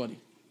a book, buddy?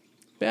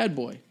 Bad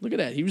boy. Look at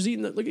that. He was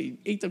eating he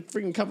ate the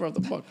freaking cover off the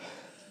book.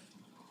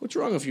 What's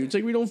wrong with you? It's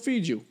like we don't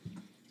feed you.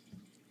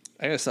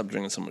 I gotta stop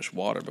drinking so much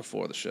water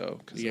before the show.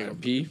 You gotta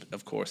pee?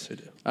 Of course I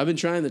do. I've been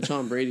trying the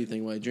Tom Brady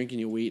thing by drinking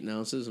your weight in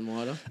ounces and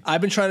water.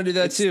 I've been trying to do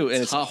that too,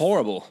 and it's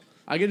horrible.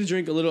 I got to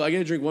drink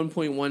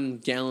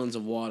 1.1 gallons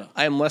of water.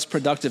 I am less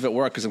productive at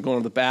work because I'm going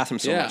to the bathroom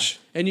so much.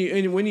 And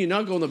when you're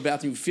not going to the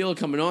bathroom, you feel it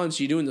coming on,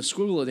 so you're doing the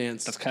squiggler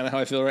dance. That's kind of how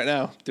I feel right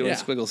now, doing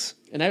squiggles.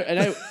 And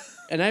I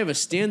have a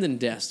standing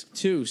desk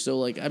too, so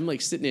like I'm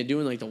like sitting there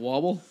doing like the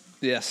wobble.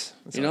 Yes.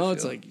 You know,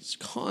 it's like it's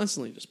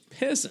constantly just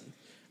pissing.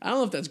 I don't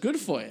know if that's good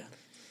for you.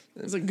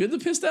 Is it good to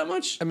piss that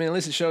much? I mean, at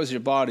least it shows your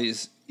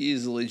body's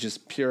easily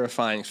just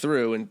purifying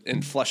through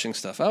and flushing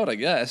stuff out, I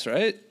guess,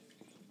 right?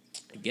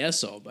 I guess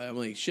so, but I'm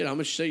like, shit, how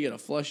much shit you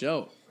gotta flush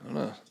out? I don't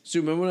know. So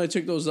remember when I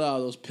took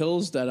those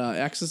pills that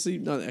ecstasy?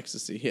 Not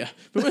ecstasy, yeah.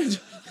 Remember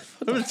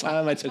the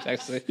time I took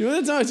ecstasy? You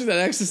remember the time I took that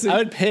ecstasy? I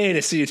would pay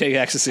to see you take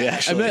ecstasy,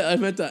 actually. I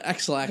meant the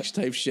X-Lax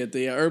type shit,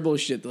 the herbal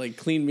shit that like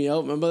cleaned me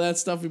out. Remember that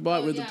stuff we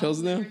bought with the pills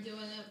in there?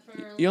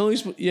 You only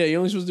supposed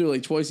to do it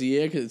like twice a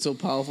year because it's so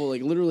powerful.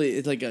 Like literally,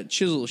 it's like a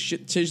chisel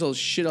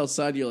shit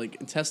outside your like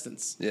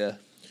intestines. Yeah.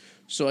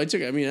 So I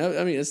took. I mean,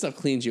 that stuff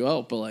cleans you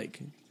out, but like,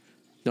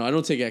 no, I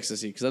don't take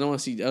ecstasy because I don't want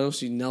to see. I don't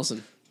see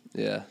Nelson.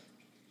 Yeah.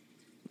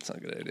 That's not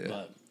a good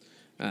idea.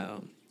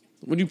 But,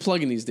 what are you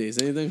plugging these days?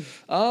 Anything?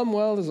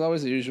 Well, there's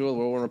always the usual,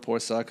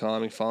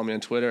 worldwinreports.com. You can follow me on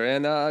Twitter.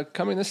 And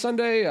coming this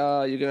Sunday,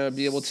 you're going to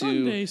be able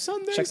to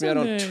check me out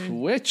on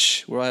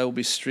Twitch, where I will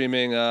be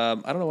streaming. I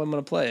don't know what I'm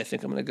going to play. I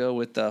think I'm going to go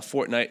with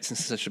Fortnite,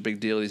 since it's such a big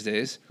deal these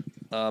days,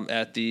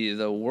 at the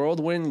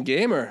Whirlwind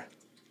Gamer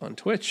on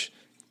Twitch.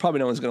 Probably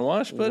no one's going to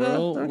watch, but I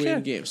don't care.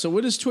 Game. So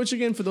what is Twitch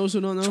again, for those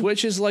who don't know?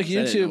 Twitch is like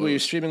YouTube, where you're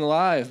streaming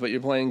live, but you're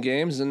playing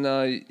games, and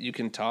you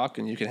can talk,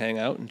 and you can hang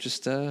out, and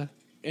just...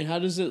 And how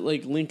does it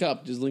like link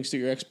up? Does it links to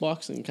your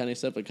Xbox and kind of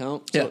separate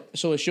account? Yeah.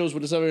 So it shows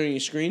what's over on your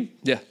screen?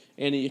 Yeah.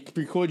 And it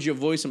records your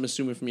voice, I'm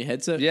assuming, from your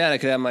headset? Yeah,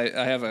 and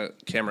I have a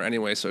camera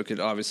anyway, so it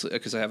could obviously,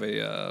 because I have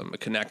a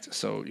Kinect,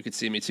 so you could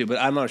see me too, but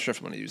I'm not sure if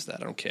I'm going to use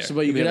that. I don't care. So,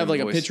 but you could have like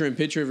a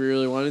picture-in-picture if you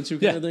really wanted to,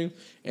 kind of thing?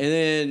 And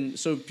then,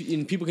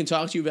 and people can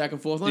talk to you back and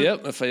forth on it?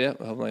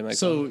 Yep.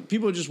 So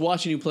people are just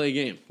watching you play a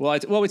game? Well,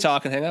 we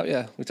talk and hang out,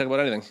 yeah. We talk about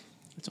anything.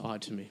 That's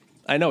odd to me.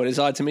 I know, it is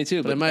odd to me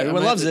too, but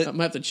everyone loves it. I'm going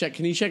to have to check.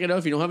 Can you check it out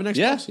if you don't have an Xbox?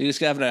 Yeah, you just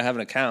have to have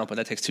an account, but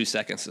that takes 2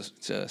 seconds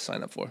to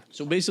sign up for.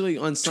 So basically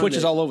on Sunday... Twitch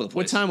is all over the place.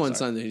 What time on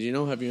Sunday? Do you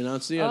know? Have you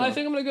announced it yet? I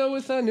think I'm going to go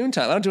with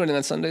noontime. I don't do anything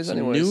on Sundays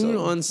anyway. Noon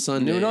on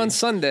Sunday. Noon on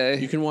Sunday.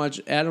 You can watch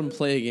Adam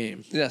play a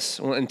game. Yes,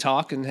 and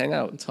talk and hang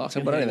out. Talk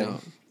about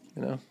anything.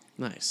 You know?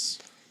 Nice.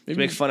 Maybe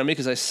make fun of me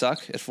because I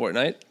suck at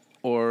Fortnite,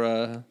 or...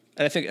 and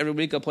I think every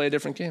week I'll play a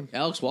different game.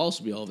 Alex Wallace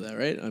will be all over that,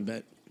 right? I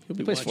bet.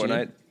 He plays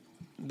Fortnite.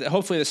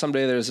 Hopefully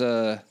someday there's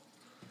a...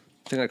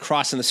 thing like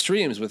crossing the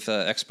streams with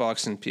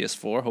Xbox and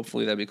PS4.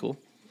 Hopefully that'd be cool.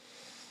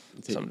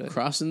 Someday.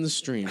 Crossing the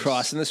streams.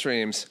 Crossing the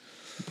streams.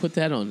 Put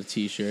that on a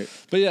t-shirt.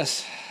 But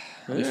yes.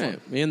 All right.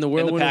 And the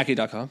Whirlwind. And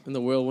thepacky.com. And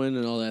the Whirlwind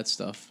and all that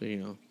stuff, you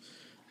know.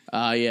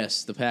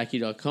 Yes,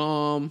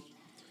 thepacky.com.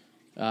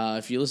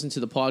 If you listen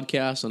to the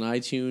podcast on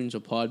iTunes or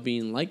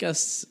Podbean, like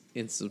us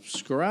and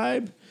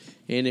subscribe.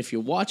 And if you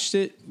watched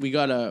it,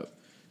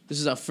 this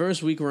is our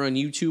first week we're on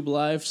YouTube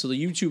Live, so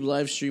the YouTube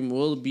live stream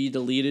will be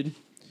deleted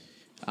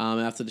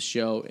after the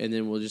show, and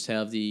then we'll just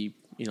have the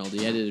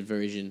edited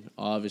version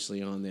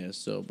obviously on there.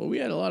 So, but we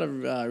had a lot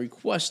of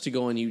requests to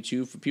go on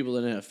YouTube for people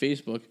that didn't have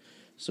Facebook,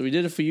 so we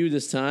did it for you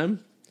this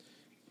time,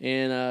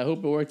 and I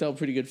hope it worked out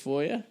pretty good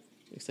for you.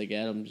 Looks like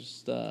Adam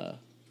just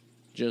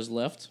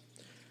left,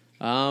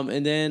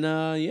 and then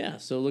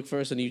so look for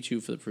us on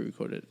YouTube for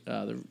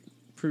the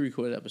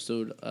pre-recorded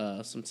episode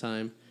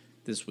sometime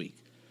this week.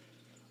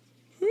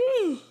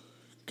 Whew,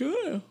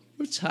 good.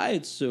 We're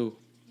tired, Sue.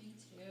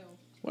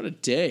 What a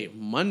day.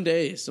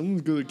 Monday.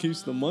 Someone's going to keep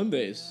the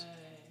Mondays.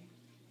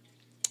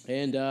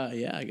 And,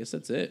 I guess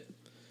that's it.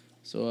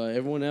 So,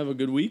 everyone have a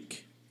good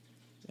week.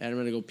 Adam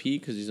had to go pee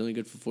because he's only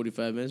good for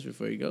 45 minutes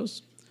before he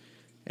goes.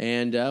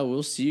 And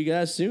we'll see you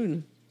guys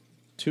soon.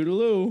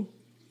 Toodaloo.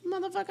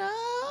 Motherfucker.